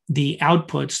the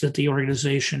outputs that the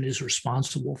organization is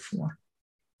responsible for.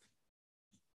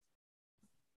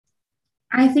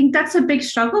 I think that's a big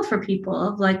struggle for people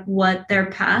of like what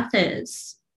their path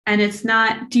is. And it's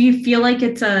not, do you feel like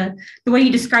the way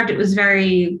you described it was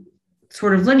very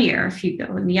sort of linear. If you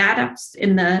go in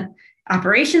the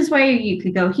operations way, you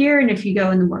could go here. And if you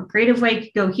go in the more creative way, you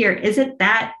could go here. Is it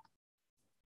that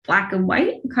black and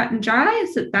white, cut and dry?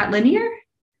 Is it that linear?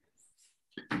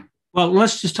 Well,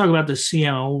 let's just talk about the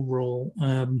CMO role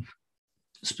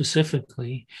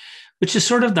specifically, which is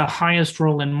sort of the highest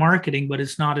role in marketing, but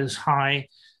it's not as high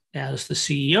as the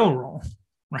CEO role,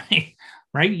 right?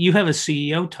 Right? You have a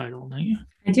CEO title, don't you?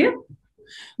 I do.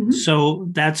 Mm-hmm. So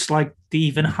that's like the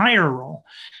even higher role.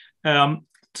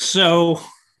 So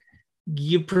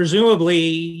you presumably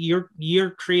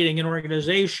you're creating an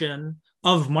organization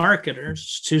of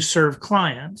marketers to serve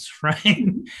clients,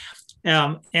 right?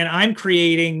 And I'm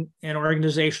creating an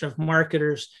organization of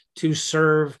marketers to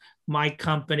serve my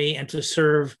company and to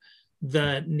serve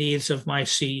the needs of my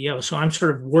CEO. So I'm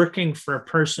sort of working for a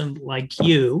person like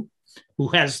you who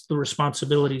has the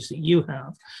responsibilities that you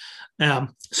have.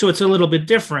 So it's a little bit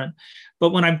different.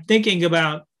 But when I'm thinking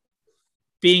about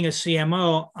being a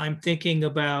CMO, I'm thinking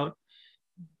about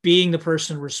being the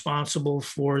person responsible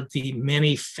for the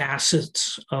many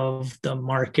facets of the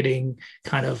marketing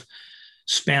kind of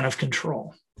span of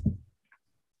control.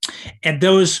 And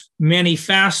those many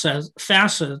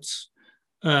facets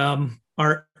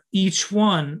are each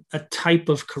one a type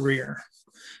of career.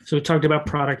 So we talked about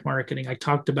product marketing. I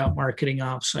talked about marketing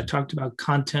ops. I talked about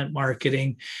content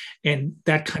marketing, and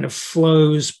that kind of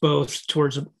flows both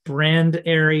towards a brand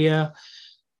area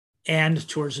and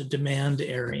towards a demand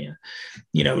area.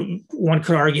 One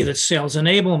could argue that sales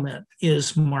enablement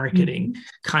is marketing,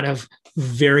 kind of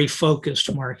very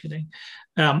focused marketing.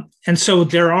 And so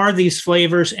there are these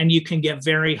flavors, and you can get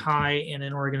very high in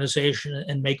an organization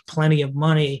and make plenty of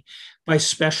money by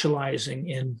specializing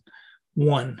in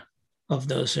one of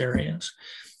those areas.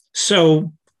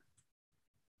 So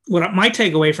what my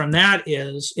takeaway from that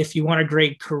is, if you want a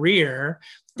great career,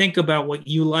 think about what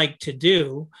you like to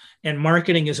do. And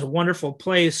marketing is a wonderful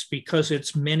place because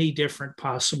it's many different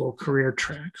possible career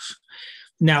tracks.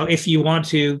 Now, if you want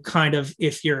to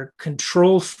if you're a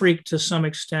control freak to some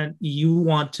extent, you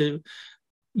want to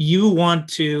you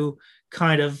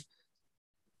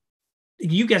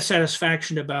get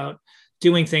satisfaction about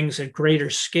doing things at greater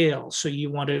scale. So you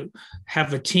want to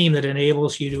have a team that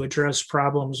enables you to address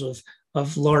problems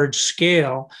of large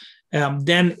scale.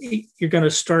 Then you're going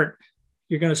to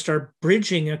start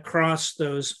bridging across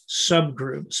those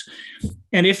subgroups.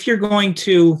 And if you're going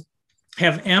to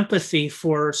have empathy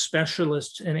for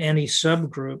specialists in any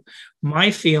subgroup, my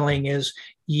feeling is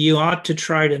you ought to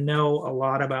try to know a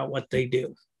lot about what they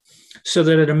do, so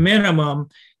that at a minimum,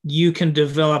 you can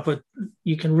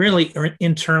really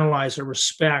internalize a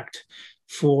respect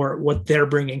for what they're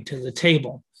bringing to the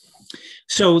table.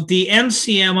 So the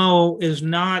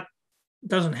NCMO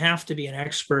doesn't have to be an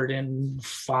expert in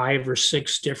 5 or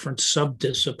 6 different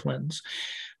subdisciplines,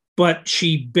 but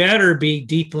she better be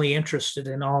deeply interested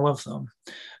in all of them,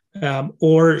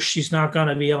 or she's not going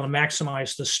to be able to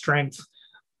maximize the strength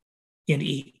in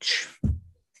each,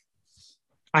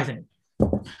 I think.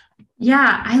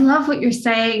 Yeah, I love what you're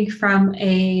saying from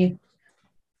a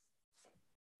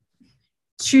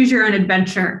choose your own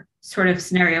adventure sort of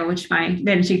scenario, which my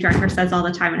managing director says all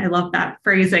the time. And I love that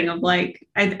phrasing of I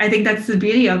think that's the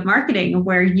beauty of marketing,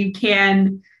 where you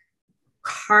can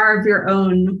carve your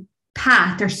own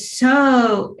path.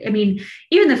 Even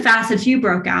the facets you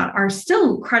broke out are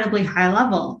still incredibly high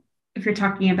level. If you're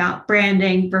talking about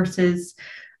branding versus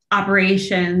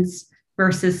operations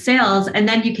versus sales, and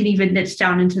then you can even niche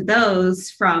down into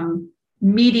those, from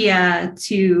media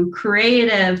to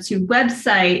creative to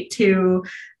website to,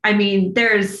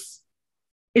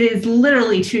 it is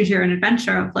literally choose your own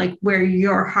adventure of where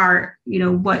your heart,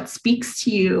 what speaks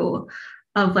to you,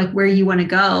 of where you want to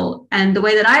go. And the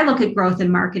way that I look at growth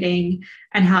in marketing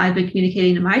and how I've been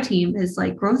communicating to my team is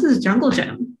growth is a jungle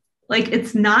gym.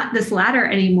 It's not this ladder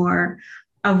anymore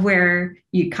of where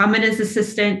you come in as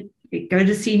assistant, you go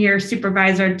to senior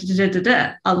supervisor,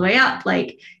 all the way up.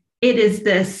 It is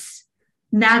this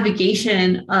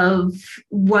navigation of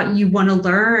what you want to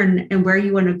learn and where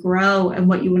you want to grow and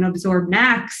what you want to absorb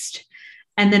next.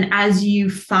 And then as you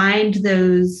find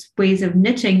those ways of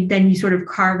niching, then you sort of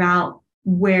carve out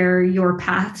where your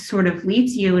path sort of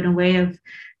leads you in a way of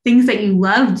things that you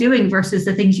love doing versus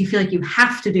the things you feel like you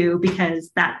have to do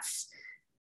because that's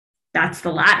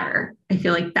the ladder. I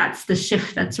feel like that's the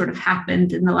shift that sort of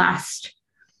happened in the last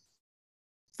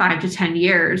 5 to 10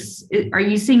 years. Are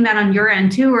you seeing that on your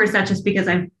end too? Or is that just because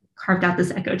I've carved out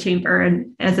this echo chamber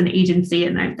and as an agency,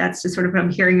 and that's just sort of what I'm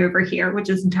hearing over here, which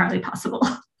is entirely possible?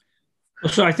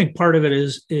 So I think part of it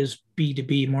is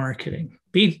B2B marketing.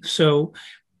 So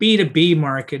B2B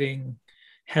marketing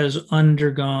has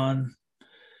undergone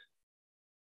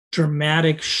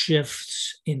dramatic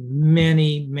shifts in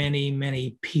many, many,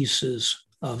 many pieces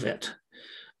of it.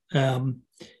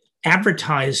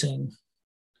 Advertising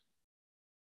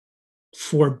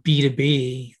for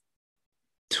B2B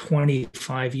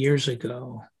 25 years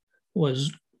ago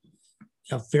was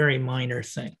a very minor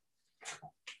thing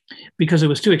because it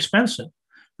was too expensive,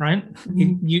 right?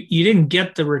 Mm-hmm. You didn't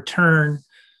get the return.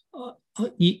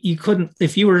 You couldn't,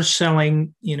 if you were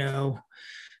selling,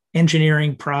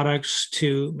 engineering products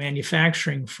to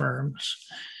manufacturing firms,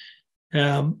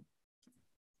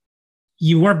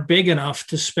 you weren't big enough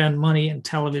to spend money in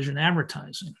television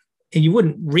advertising, and you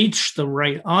wouldn't reach the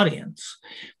right audience.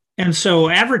 And so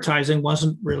advertising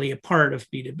wasn't really a part of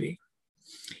B2B.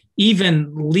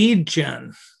 Even lead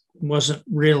gen wasn't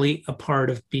really a part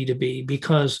of B2B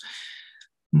because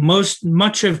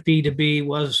much of B2B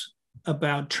was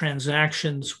about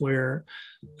transactions where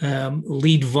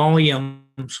lead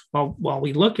volumes, while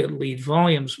we look at lead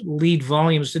volumes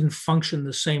didn't function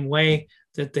the same way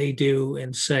that they do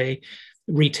in, say,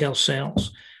 retail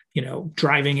sales.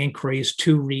 driving inquiries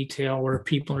to retail where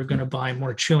people are going to buy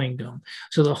more chewing gum.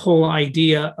 So the whole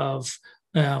idea of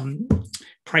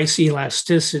price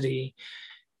elasticity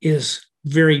is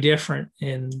very different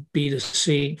in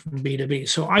B2C from B2B.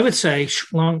 So I would say,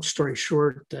 long story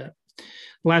short, that the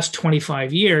last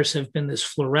 25 years have been this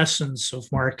fluorescence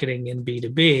of marketing in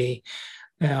B2B.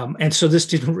 And so this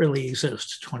didn't really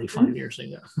exist 25 years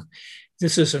ago.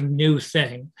 This is a new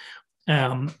thing.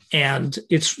 And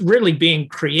it's really being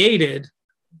created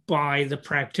by the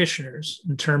practitioners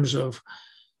in terms of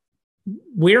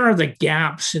where are the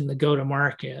gaps in the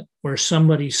go-to-market where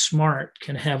somebody smart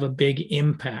can have a big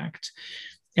impact.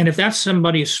 And if that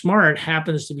somebody smart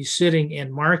happens to be sitting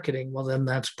in marketing, well, then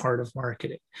that's part of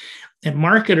marketing. And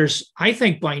marketers, I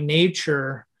think by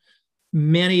nature,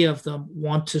 many of them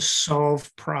want to solve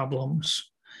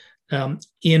problems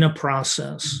in a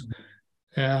process.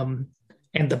 And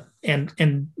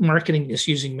marketing is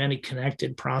using many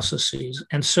connected processes.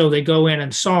 And so they go in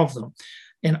and solve them.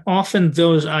 And often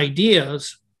those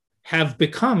ideas have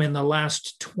become, in the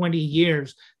last 20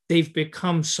 years, they've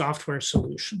become software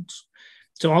solutions.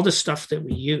 So all the stuff that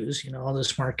we use, all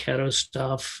this Marketo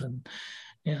stuff and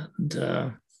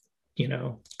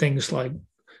things like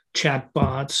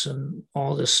chatbots and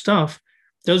all this stuff,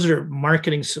 those are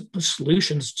marketing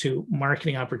solutions to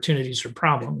marketing opportunities or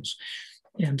problems.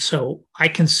 And so I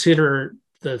consider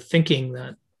the thinking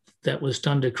that was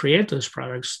done to create those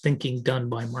products thinking done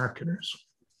by marketers.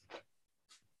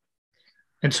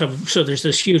 And so there's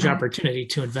this huge opportunity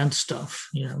to invent stuff,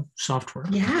 software.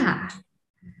 Yeah,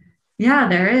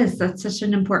 there is. That's such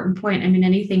an important point. I mean,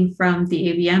 anything from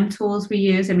the ABM tools we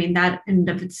use, I mean, that in and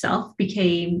of itself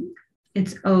became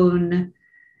its own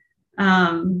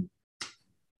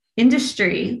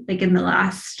industry, like in the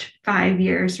last 5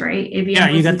 years, right?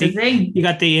 ABM you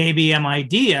got the ABM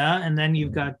idea, and then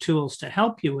you've got tools to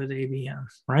help you with ABM,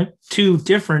 right? Two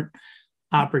different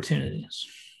opportunities.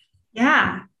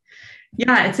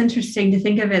 Yeah, it's interesting to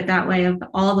think of it that way. Of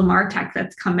all the MarTech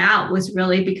that's come out was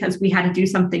really because we had to do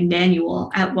something manual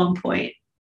at one point.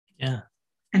 Yeah.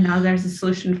 And now there's a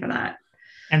solution for that.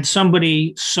 And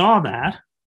somebody saw that.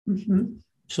 Mm-hmm.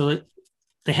 So that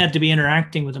they had to be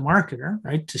interacting with a marketer,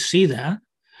 right, to see that.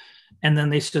 And then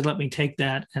they said, let me take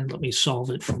that and let me solve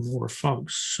it for more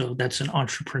folks. So that's an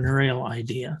entrepreneurial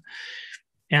idea.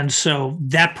 And so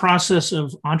that process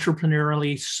of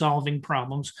entrepreneurially solving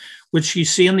problems, which you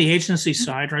see on the agency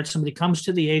side, right? Somebody comes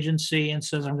to the agency and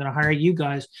says, I'm going to hire you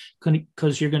guys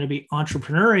because you're going to be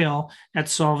entrepreneurial at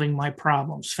solving my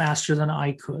problems faster than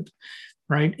I could,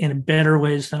 right? In better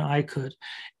ways than I could.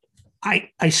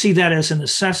 I see that as a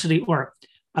necessity or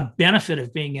a benefit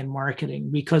of being in marketing,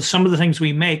 because some of the things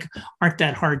we make aren't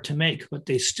that hard to make, but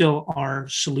they still are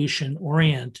solution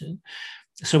oriented.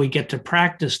 So we get to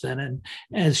practice that. And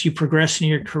as you progress in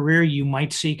your career, you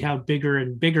might seek out bigger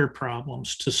and bigger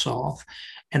problems to solve.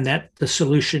 And that the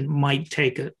solution might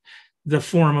take the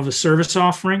form of a service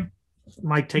offering,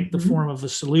 might take the form of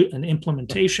an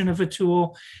implementation of a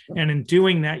tool. And in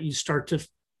doing that, you start to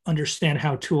understand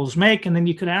how tools make. And then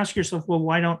you could ask yourself, well,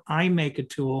 why don't I make a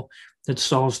tool that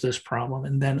solves this problem?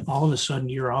 And then all of a sudden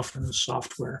you're off in the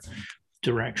software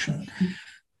direction.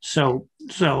 So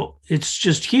it's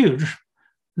just huge.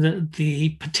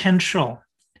 The potential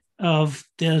of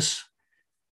this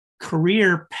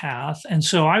career path. And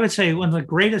so I would say one of the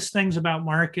greatest things about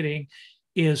marketing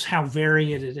is how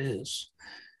varied it is.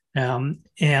 And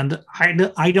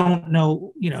I don't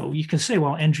know, you can say,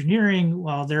 well, engineering,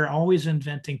 well, they're always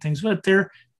inventing things, but they're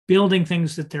building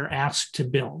things that they're asked to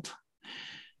build.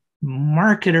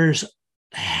 Marketers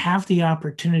have the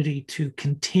opportunity to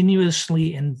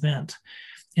continuously invent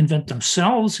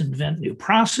themselves, invent new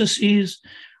processes,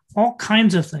 all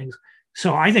kinds of things.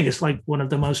 So I think it's like one of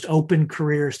the most open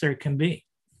careers there can be.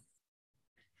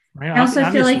 Right? I also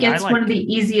feel like it's one of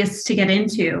the easiest to get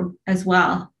into as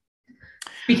well.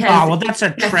 Because that's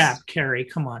a trap, Carrie.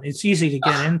 Come on. It's easy to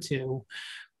get into,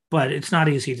 but it's not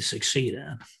easy to succeed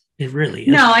in. It really is.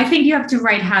 No, I think you have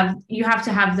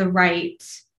to have the right.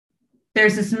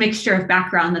 There's this mixture of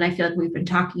background that I feel like we've been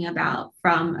talking about,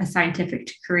 from a scientific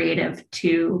to creative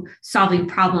to solving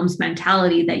problems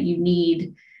mentality that you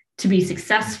need to be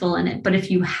successful in it. But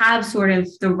if you have sort of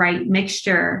the right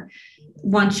mixture,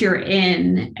 once you're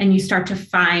in and you start to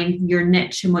find your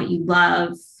niche and what you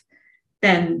love,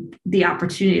 then the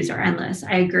opportunities are endless.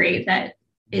 I agree that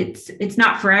it's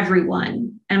not for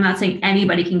everyone. And I'm not saying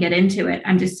anybody can get into it.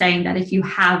 I'm just saying that if you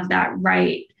have that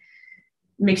right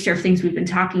mixture of things we've been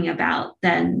talking about,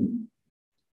 then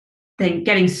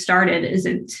getting started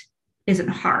isn't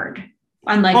hard.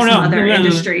 Unlike some other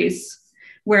industries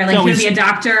where you can be a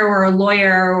doctor or a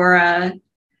lawyer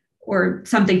or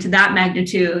something to that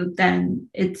magnitude, then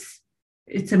it's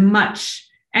a much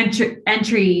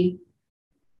entry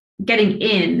getting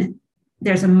in.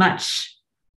 There's a much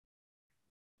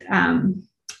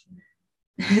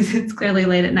it's clearly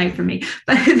late at night for me,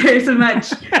 but there's a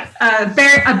much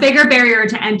a bigger barrier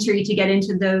to entry to get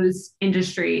into those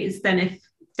industries than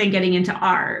getting into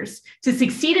ours. To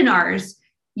succeed in ours,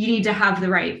 you need to have the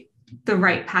right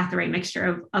path, the right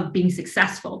mixture of being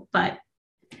successful. But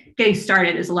getting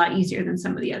started is a lot easier than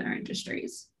some of the other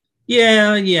industries.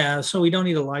 Yeah. So we don't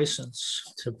need a license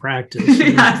to practice.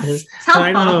 Yes,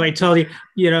 I don't know. I told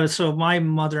you, so my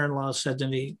mother-in-law said to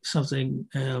me something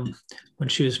when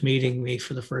she was meeting me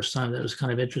for the first time that was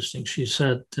kind of interesting. She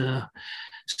said,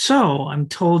 so I'm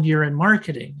told you're in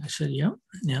marketing. I said, yep.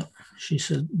 She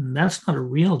said, that's not a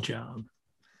real job.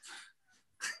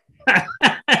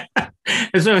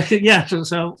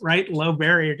 So right, low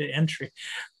barrier to entry.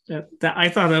 I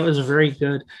thought that was very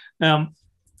good.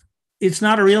 It's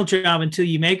not a real job until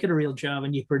you make it a real job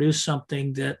and you produce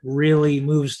something that really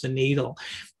moves the needle.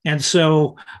 And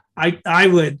so I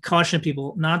would caution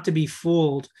people not to be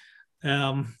fooled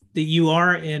that you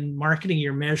are in marketing.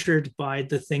 You're measured by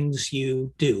the things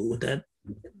you do, that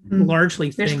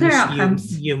largely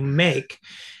things you make.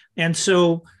 And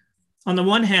so on the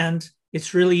one hand,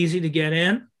 it's really easy to get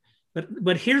in,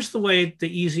 but here's the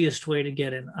easiest way to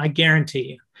get in. I guarantee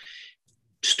you.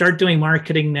 Start doing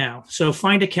marketing now. So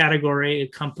find a category, a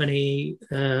company,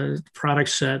 product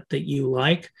set that you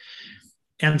like,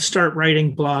 and start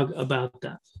writing blog about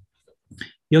that.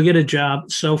 You'll get a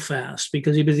job so fast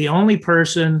because you'll be the only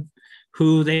person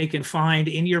who they can find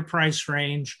in your price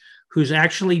range who's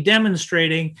actually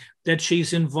demonstrating that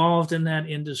she's involved in that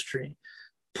industry.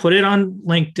 Put it on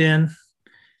LinkedIn.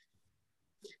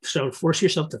 So force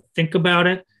yourself to think about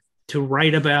it, to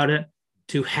write about it,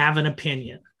 to have an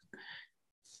opinion.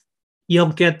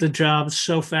 You'll get the job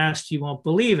so fast you won't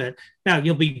believe it. Now,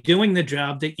 you'll be doing the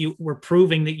job that you were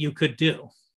proving that you could do,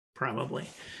 probably.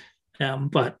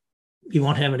 But you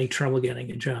won't have any trouble getting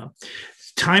a job.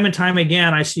 Time and time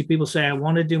again, I see people say, I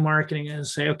want to do marketing, and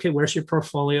say, okay, where's your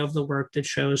portfolio of the work that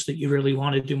shows that you really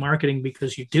want to do marketing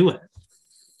because you do it?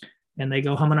 And they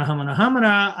go,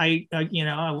 humana.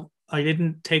 I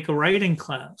didn't take a writing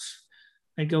class.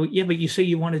 I go, yeah, but you say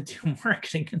you want to do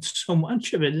marketing and so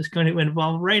much of it is going to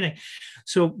involve writing.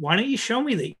 So why don't you show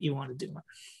me that you want to do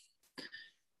it?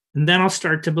 And then I'll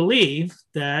start to believe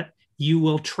that you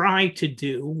will try to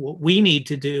do what we need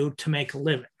to do to make a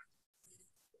living.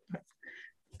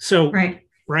 So,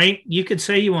 right? You could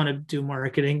say you want to do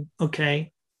marketing.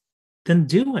 Okay, then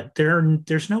do it.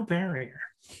 There's no barrier.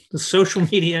 The social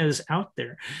media is out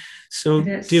there. So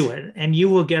do it, and you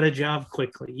will get a job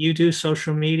quickly. You do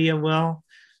social media well,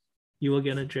 you will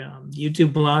get a job. You do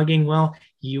blogging well,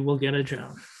 you will get a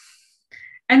job.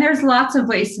 And there's lots of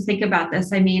ways to think about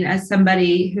this. I mean, as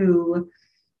somebody who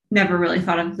never really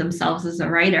thought of themselves as a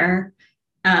writer,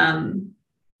 my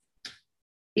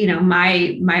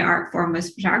art form was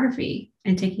photography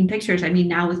and taking pictures. I mean,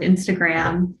 now with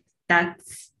Instagram,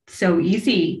 that's so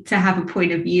easy to have a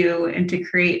point of view and to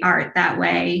create art that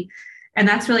way. And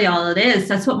that's really all it is.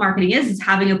 That's what marketing is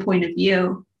having a point of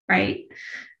view, right?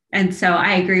 And so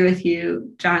I agree with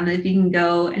you, John, that if you can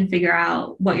go and figure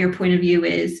out what your point of view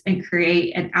is and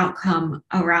create an outcome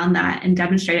around that and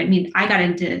demonstrate it. I mean, I got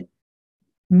into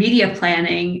media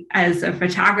planning as a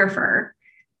photographer,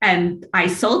 and I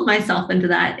sold myself into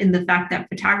that in the fact that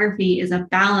photography is a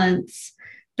balance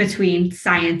between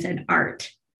science and art.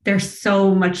 There's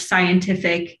so much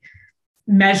scientific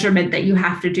measurement that you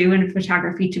have to do in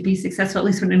photography to be successful, at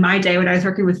least in my day when I was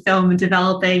working with film and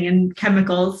developing and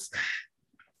chemicals.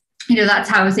 That's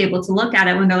how I was able to look at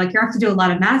it when they're like, you have to do a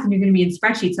lot of math and you're going to be in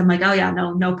spreadsheets. I'm like, oh yeah,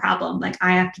 no problem. Like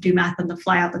I have to do math on the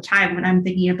fly all the time when I'm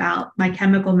thinking about my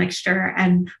chemical mixture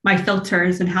and my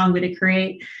filters and how I'm going to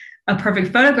create a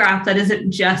perfect photograph that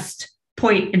isn't just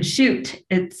point and shoot.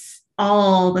 It's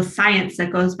all the science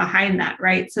that goes behind that,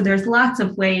 right? So there's lots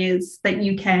of ways that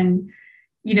you can,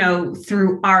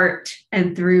 through art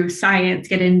and through science,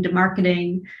 get into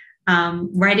marketing.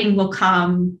 Writing will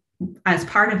come as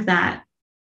part of that.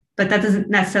 But that doesn't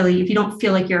necessarily, if you don't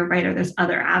feel like you're a writer, there's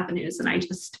other avenues. And I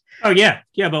just. Oh, yeah.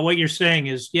 Yeah. But what you're saying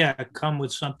is, come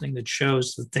with something that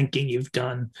shows the thinking you've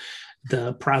done,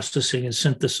 the processing and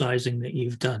synthesizing that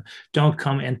you've done. Don't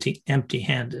come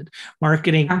empty-handed.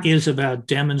 Marketing is about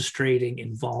demonstrating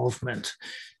involvement.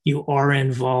 You are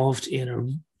involved in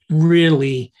a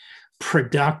really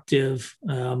productive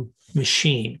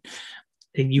machine.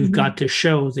 And you've got to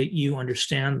show that you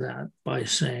understand that by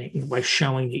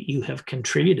showing that you have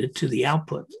contributed to the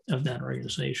output of that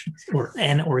organization or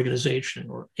an organization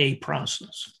or a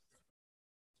process.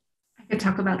 could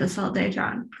talk about this all day,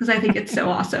 John, because I think it's so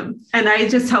awesome. And I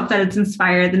just hope that it's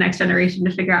inspired the next generation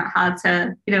to figure out how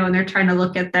to, when they're trying to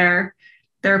look at their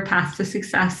path to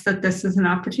success, that this is an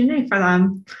opportunity for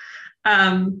them.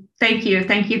 Thank you.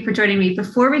 Thank you for joining me.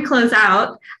 Before we close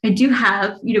out, I do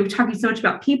have, talking so much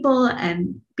about people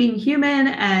and being human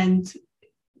and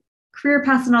career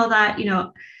paths and all that,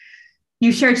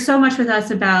 you shared so much with us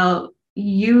about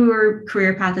your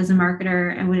career path as a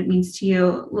marketer and what it means to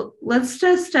you. Let's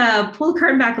just pull the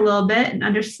curtain back a little bit and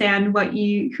understand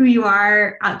who you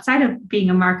are outside of being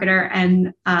a marketer,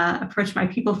 and approach my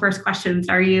people first questions.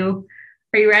 Are you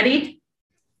ready?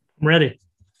 I'm ready.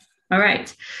 All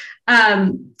right. Have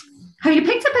you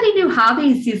picked up any new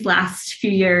hobbies these last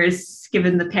few years,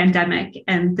 given the pandemic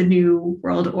and the new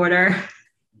world order?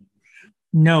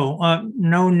 No,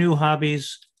 no new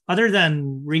hobbies other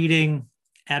than reading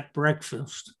at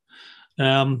breakfast.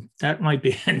 That might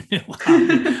be a new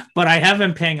hobby, but I have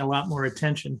been paying a lot more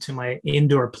attention to my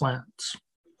indoor plants.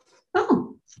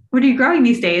 Oh, what are you growing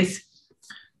these days?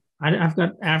 I've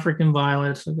got African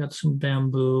violets. I've got some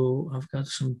bamboo. I've got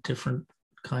some different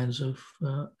kinds of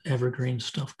evergreen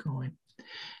stuff going,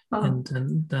 and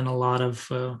then a lot of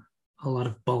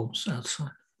bulbs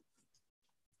outside.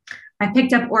 I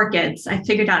picked up orchids. I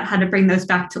figured out how to bring those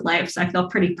back to life, so I feel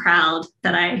pretty proud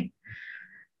that I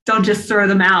don't just throw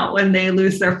them out when they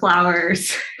lose their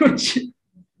flowers, which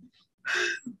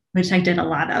I did a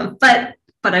lot of. But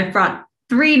I've brought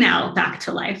 3 now back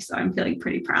to life, so I'm feeling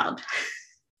pretty proud.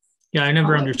 Yeah, I've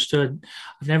never understood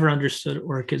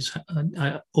orchids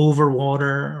over water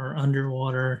or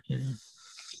underwater.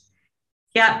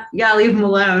 Yeah, leave them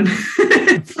alone.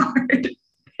 It's hard.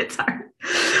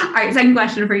 All right, second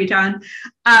question for you, John.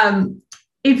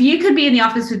 If you could be in the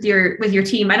office with your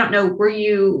team, I don't know, were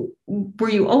you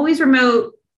always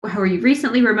remote? How were you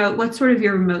recently remote? What's sort of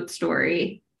your remote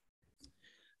story?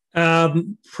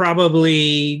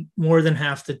 Probably more than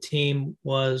half the team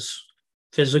was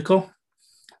physical.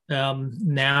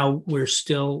 Now we're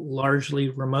still largely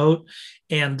remote,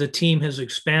 and the team has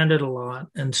expanded a lot,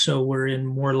 and so we're in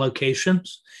more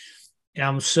locations.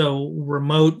 So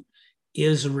remote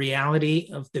is a reality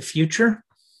of the future.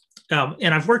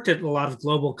 And I've worked at a lot of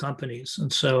global companies,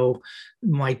 and so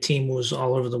my team was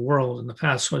all over the world in the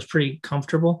past, so I was pretty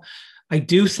comfortable. I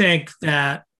do think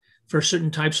that for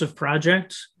certain types of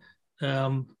projects,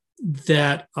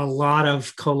 that a lot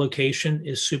of co-location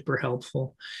is super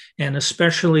helpful, and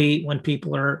especially when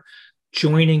people are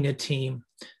joining a team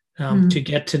to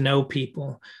get to know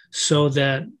people, so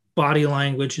that body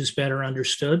language is better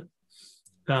understood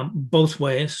both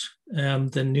ways,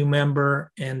 the new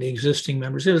member and the existing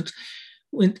members.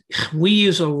 We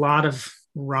use a lot of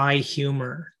wry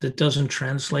humor that doesn't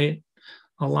translate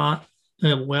a lot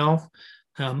well.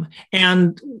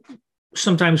 And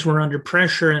sometimes we're under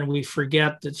pressure and we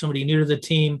forget that somebody new to the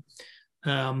team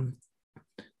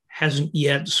hasn't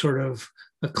yet sort of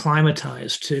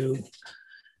acclimatized to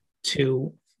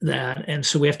that. And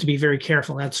so we have to be very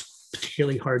careful. That's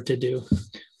particularly hard to do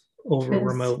over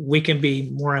remote. We can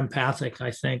be more empathic, I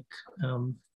think,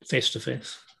 face to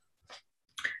face.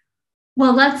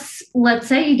 Well, let's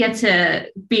say you get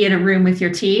to be in a room with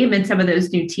your team and some of those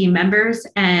new team members,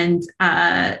 and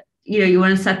you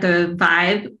want to set the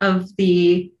vibe of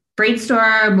the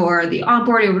brainstorm or the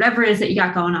onboarding or whatever it is that you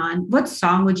got going on. What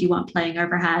song would you want playing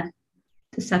overhead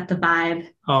to set the vibe?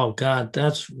 Oh God,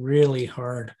 that's really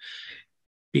hard,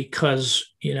 because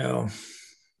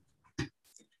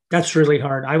that's really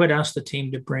hard. I would ask the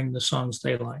team to bring the songs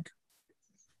they like,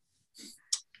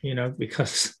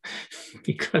 because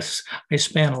I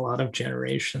span a lot of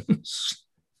generations.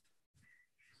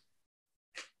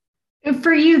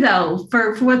 For you, though,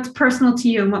 for what's personal to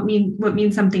you and what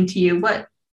means something to you, what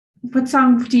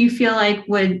song do you feel like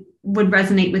would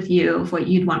resonate with you of what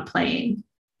you'd want playing?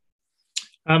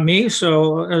 Me,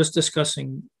 so I was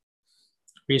discussing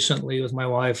recently with my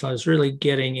wife. I was really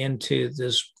getting into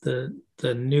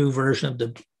the new version of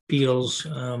the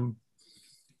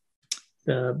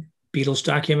Beatles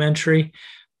documentary,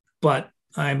 but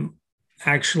I'm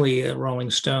actually a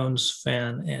Rolling Stones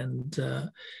fan,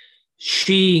 and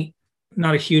she,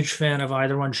 not a huge fan of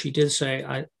either one. She did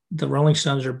say the Rolling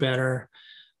Stones are better.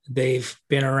 They've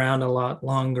been around a lot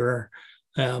longer,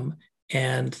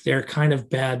 and they're kind of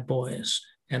bad boys,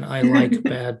 and I like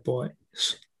bad boys.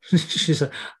 She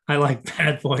said, I like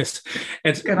bad boys.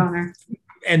 It's good on her.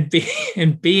 And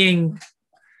being,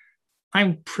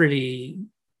 I'm pretty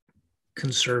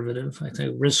conservative, I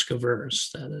think, risk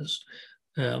averse, that is.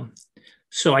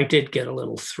 So I did get a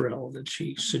little thrill that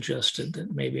she suggested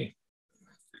that maybe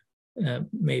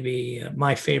maybe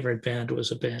my favorite band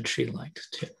was a band she liked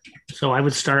too. So I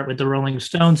would start with the Rolling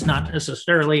Stones, not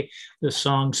necessarily the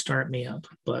song Start Me Up,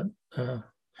 but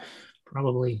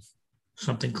probably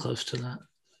something close to that.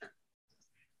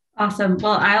 Awesome.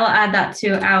 Well, I'll add that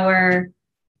to our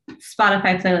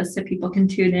Spotify playlist so people can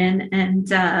tune in and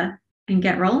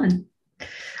get rolling.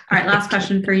 All right, last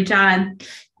question for you, John.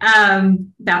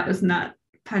 That was not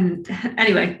pun.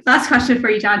 Anyway, last question for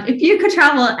you, John. If you could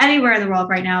travel anywhere in the world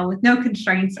right now with no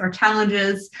constraints or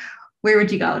challenges, where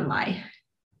would you go and why?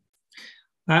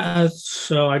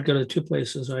 So I'd go to two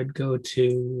places. I'd go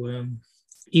to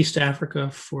East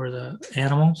Africa for the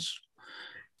animals,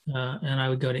 and I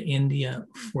would go to India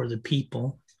for the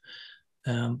people,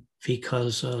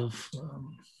 because of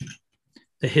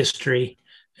the history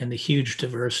and the huge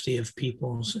diversity of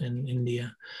peoples in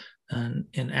India. And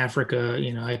in Africa,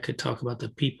 I could talk about the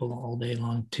people all day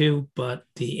long too, but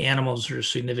the animals are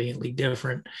significantly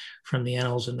different from the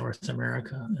animals in North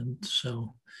America. And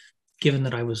so given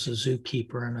that I was a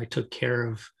zookeeper and I took care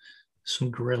of some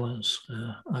gorillas,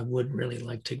 I would really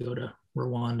like to go to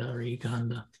Rwanda or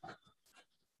Uganda.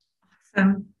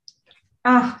 Awesome.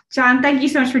 Oh, John, thank you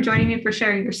so much for joining me, for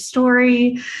sharing your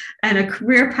story and a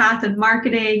career path in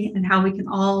marketing and how we can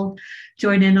all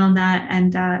join in on that.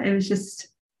 And it was just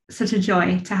such a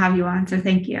joy to have you on. So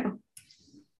thank you.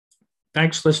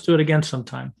 Thanks. Let's do it again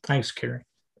sometime. Thanks, Carrie.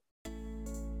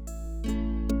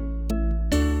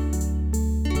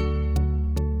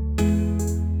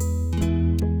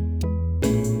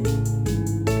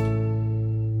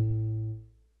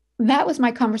 That was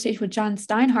my conversation with John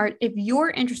Steinhardt. If you're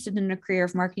interested in a career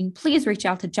of marketing, please reach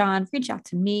out to John, reach out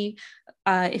to me.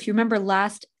 If you remember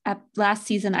last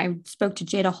season, I spoke to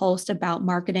Jada Holst about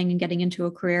marketing and getting into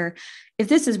a career. If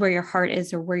this is where your heart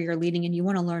is or where you're leading and you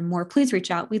want to learn more, please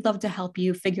reach out. We'd love to help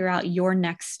you figure out your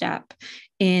next step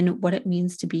in what it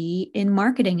means to be in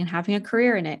marketing and having a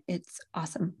career in it. It's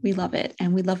awesome. We love it.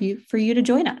 And we'd love for you to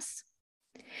join us.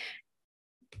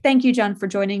 Thank you, John, for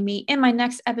joining me. In my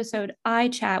next episode, I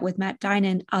chat with Matt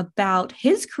Dinan about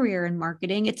his career in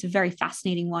marketing. It's a very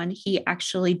fascinating one. He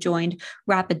actually joined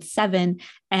Rapid7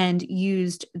 and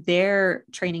used their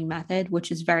training method,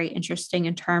 which is very interesting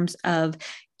in terms of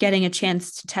getting a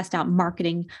chance to test out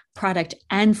marketing, product,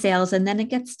 and sales. And then it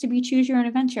gets to be choose your own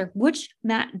adventure, which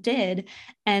Matt did.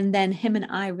 And then him and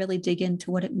I really dig into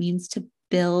what it means to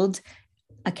build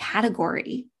a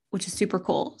category, which is super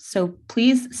cool. So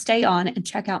please stay on and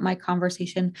check out my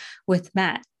conversation with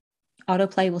Matt.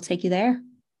 Autoplay will take you there.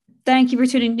 Thank you for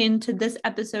tuning in to this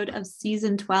episode of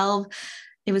Season 12.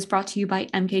 It was brought to you by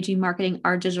MKG Marketing,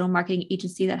 our digital marketing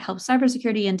agency that helps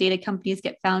cybersecurity and data companies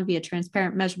get found via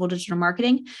transparent, measurable digital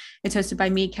marketing. It's hosted by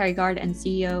me, Carrie Gard, and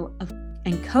CEO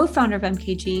and co-founder of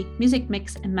MKG, music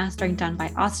mix and mastering done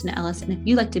by Austin Ellis. And if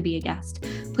you'd like to be a guest,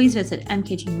 please visit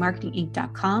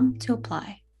mkgmarketinginc.com to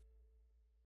apply.